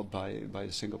expelled by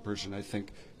a single person. I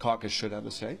think caucus should have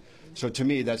a say. So to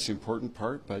me, that's the important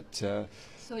part. But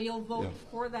so you'll vote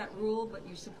for that rule, but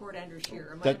you support Andrew Scheer.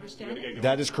 Am I understanding?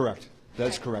 That is correct.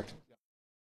 That's correct.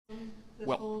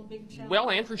 Well,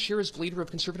 Andrew Scheer is the leader of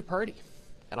the Conservative Party,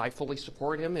 and I fully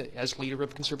support him as leader of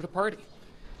the Conservative Party.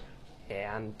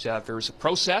 And there's a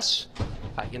process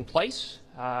in place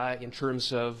in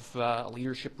terms of a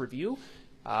leadership review,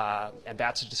 and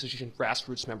that's a decision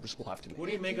grassroots members will have to make. What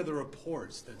do you make of the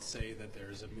reports that say that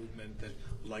there's a movement that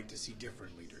would like to see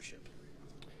different leadership,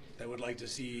 that would like to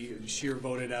see Scheer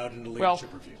voted out in the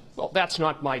leadership review? Well, that's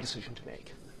not my decision to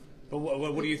make. But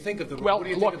what do you think of the? Well, what do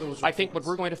you look, think of those reports? I think what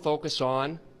we're going to focus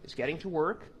on is getting to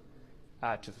work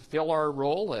to fulfill our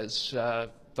role as the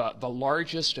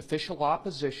largest official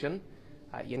opposition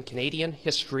in Canadian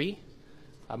history.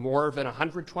 More than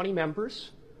 120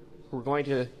 members. We're going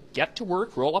to get to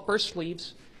work, roll up our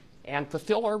sleeves, and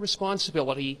fulfill our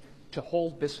responsibility to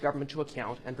hold this government to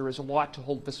account. And there is a lot to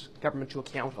hold this government to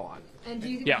account on. And do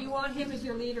you want him as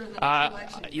your leader in the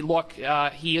next election? Look,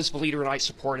 he is the leader, and I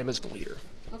support him as the leader.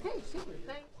 Okay, super.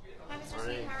 Thanks. Hi, Mr.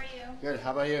 Scheer. How are you? Good.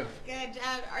 How about you? Good.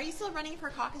 Are you still running for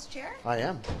caucus chair? I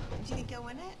am. Do you think you'll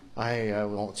win it? I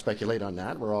won't speculate on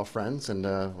that. We're all friends, and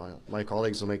my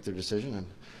colleagues will make their decision, and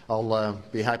I'll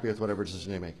be happy with whatever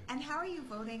decision they make. And how are you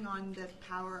voting on the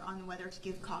power, on whether to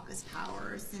give caucus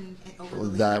powers and over Well,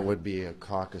 that would be a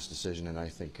caucus decision, and I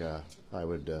think I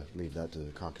would leave that to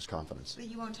the caucus confidence. But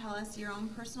you won't tell us your own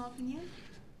personal opinion?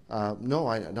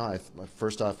 No.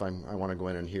 First off, I want to go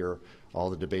in and hear all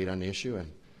the debate on the issue,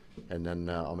 and then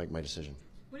I'll make my decision.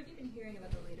 What have you been hearing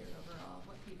about the leader overall?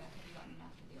 What feedback have you gotten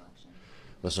after the election?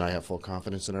 Listen, I have full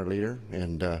confidence in our leader,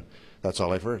 and that's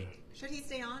all I've heard. Should he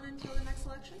stay on until the next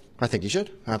election? I think he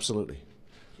should. Absolutely.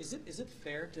 Is it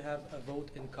fair to have a vote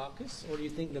in caucus, or do you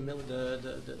think the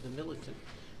militant?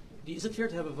 Is it fair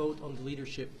to have a vote on the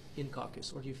leadership in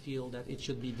caucus, or do you feel that it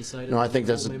should be decided? No, I think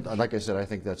that's like I said. I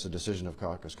think that's a decision of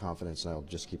caucus confidence, and I'll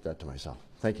just keep that to myself.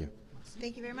 Thank you.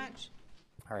 Thank you very much.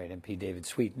 All right, MP David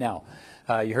Sweet. Now,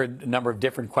 you heard a number of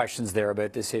different questions there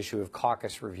about this issue of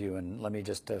caucus review, and let me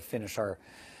just finish our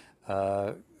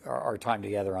time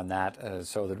together on that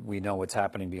so that we know what's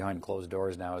happening behind closed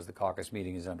doors now as the caucus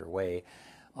meeting is underway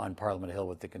on Parliament Hill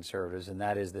with the Conservatives, and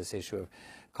that is this issue of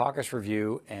caucus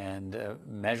review and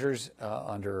measures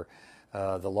under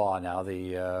the law now,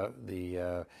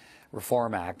 the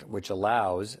Reform Act, which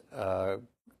allows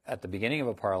at the beginning of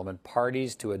a parliament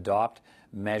parties to adopt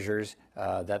measures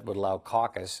that would allow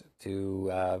caucus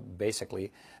to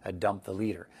basically dump the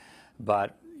leader.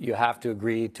 But you have to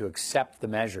agree to accept the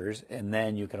measures, and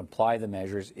then you can apply the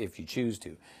measures if you choose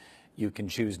to. You can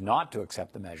choose not to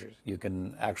accept the measures. You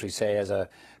can actually say as a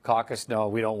caucus, no,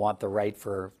 we don't want the right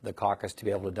for the caucus to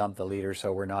be able to dump the leader,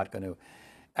 so we're not going to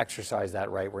exercise that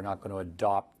right. We're not going to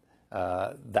adopt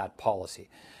that policy.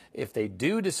 If they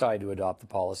do decide to adopt the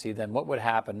policy, then what would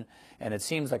happen, and it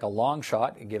seems like a long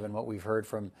shot, given what we've heard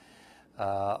from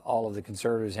all of the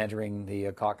Conservatives entering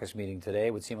the caucus meeting today,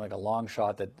 it would seem like a long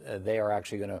shot that they are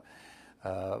actually going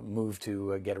to move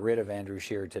to get rid of Andrew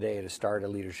Scheer today to start a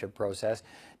leadership process.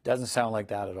 Doesn't sound like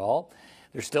that at all.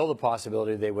 There's still the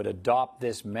possibility they would adopt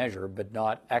this measure but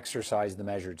not exercise the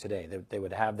measure today. They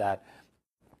would have that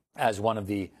as one of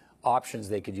the options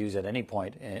they could use at any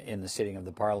point in the sitting of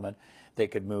the Parliament. they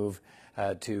could move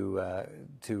to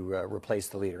replace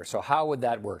the leader. So how would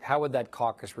that work? How would that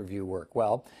caucus review work?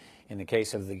 Well, in the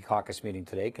case of the caucus meeting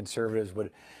today, Conservatives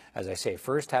would, as I say,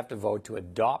 first have to vote to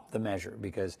adopt the measure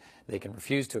because they can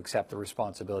refuse to accept the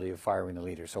responsibility of firing the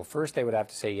leader. So first they would have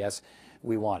to say, yes,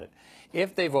 we want it.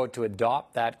 If they vote to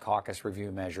adopt that caucus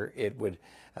review measure, it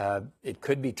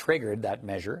could be triggered, that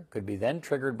measure could be then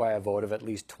triggered by a vote of at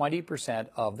least 20%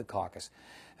 of the caucus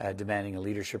demanding a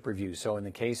leadership review. So in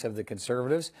the case of the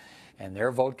Conservatives and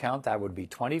their vote count, that would be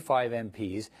 25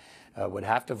 MPs would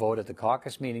have to vote at the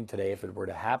caucus meeting today, if it were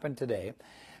to happen today,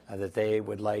 that they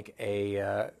would like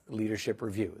a leadership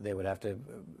review. They would have to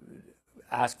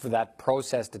ask for that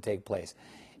process to take place.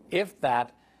 If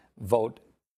that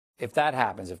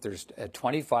happens, if there's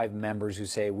 25 members who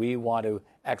say we want to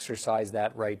exercise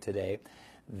that right today,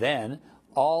 then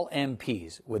all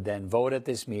MPs would then vote at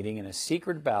this meeting in a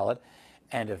secret ballot,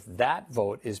 and if that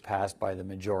vote is passed by the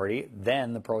majority,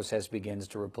 then the process begins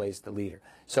to replace the leader.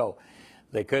 So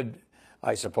they could,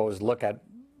 I suppose,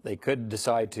 they could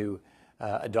decide to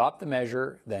adopt the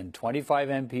measure, then 25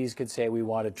 MPs could say we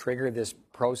want to trigger this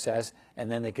process, and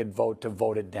then they could vote to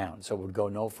vote it down. So it would go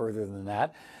no further than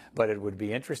that. But it would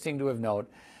be interesting to have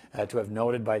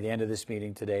noted by the end of this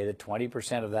meeting today that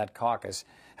 20% of that caucus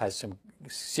has some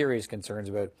serious concerns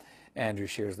about Andrew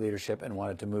Scheer's leadership and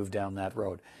wanted to move down that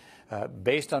road.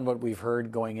 Based on what we've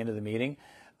heard going into the meeting,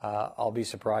 I'll be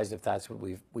surprised if that's what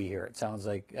we hear. It sounds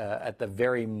like at the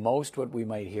very most what we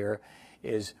might hear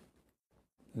is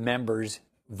members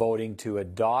voting to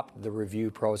adopt the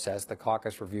review process, the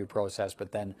caucus review process,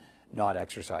 but then not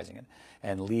exercising it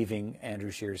and leaving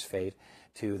Andrew Scheer's fate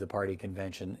to the party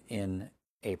convention in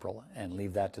April and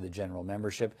leave that to the general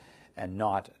membership and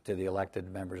not to the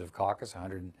elected members of caucus,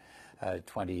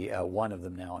 121 of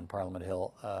them now on Parliament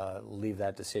Hill, leave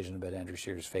that decision about Andrew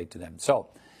Scheer's fate to them. So,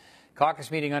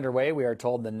 caucus meeting underway. We are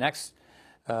told the next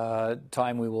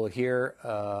time we will hear,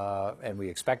 and we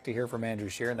expect to hear from Andrew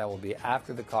Scheer, and that will be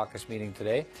after the caucus meeting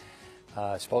today.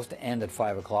 It's supposed to end at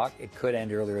 5 o'clock. It could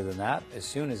end earlier than that. As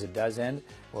soon as it does end,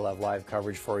 we'll have live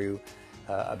coverage for you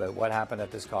about what happened at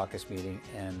this caucus meeting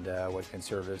and what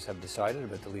Conservatives have decided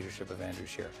about the leadership of Andrew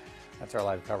Scheer. That's our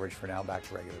live coverage for now. Back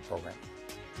to regular programming.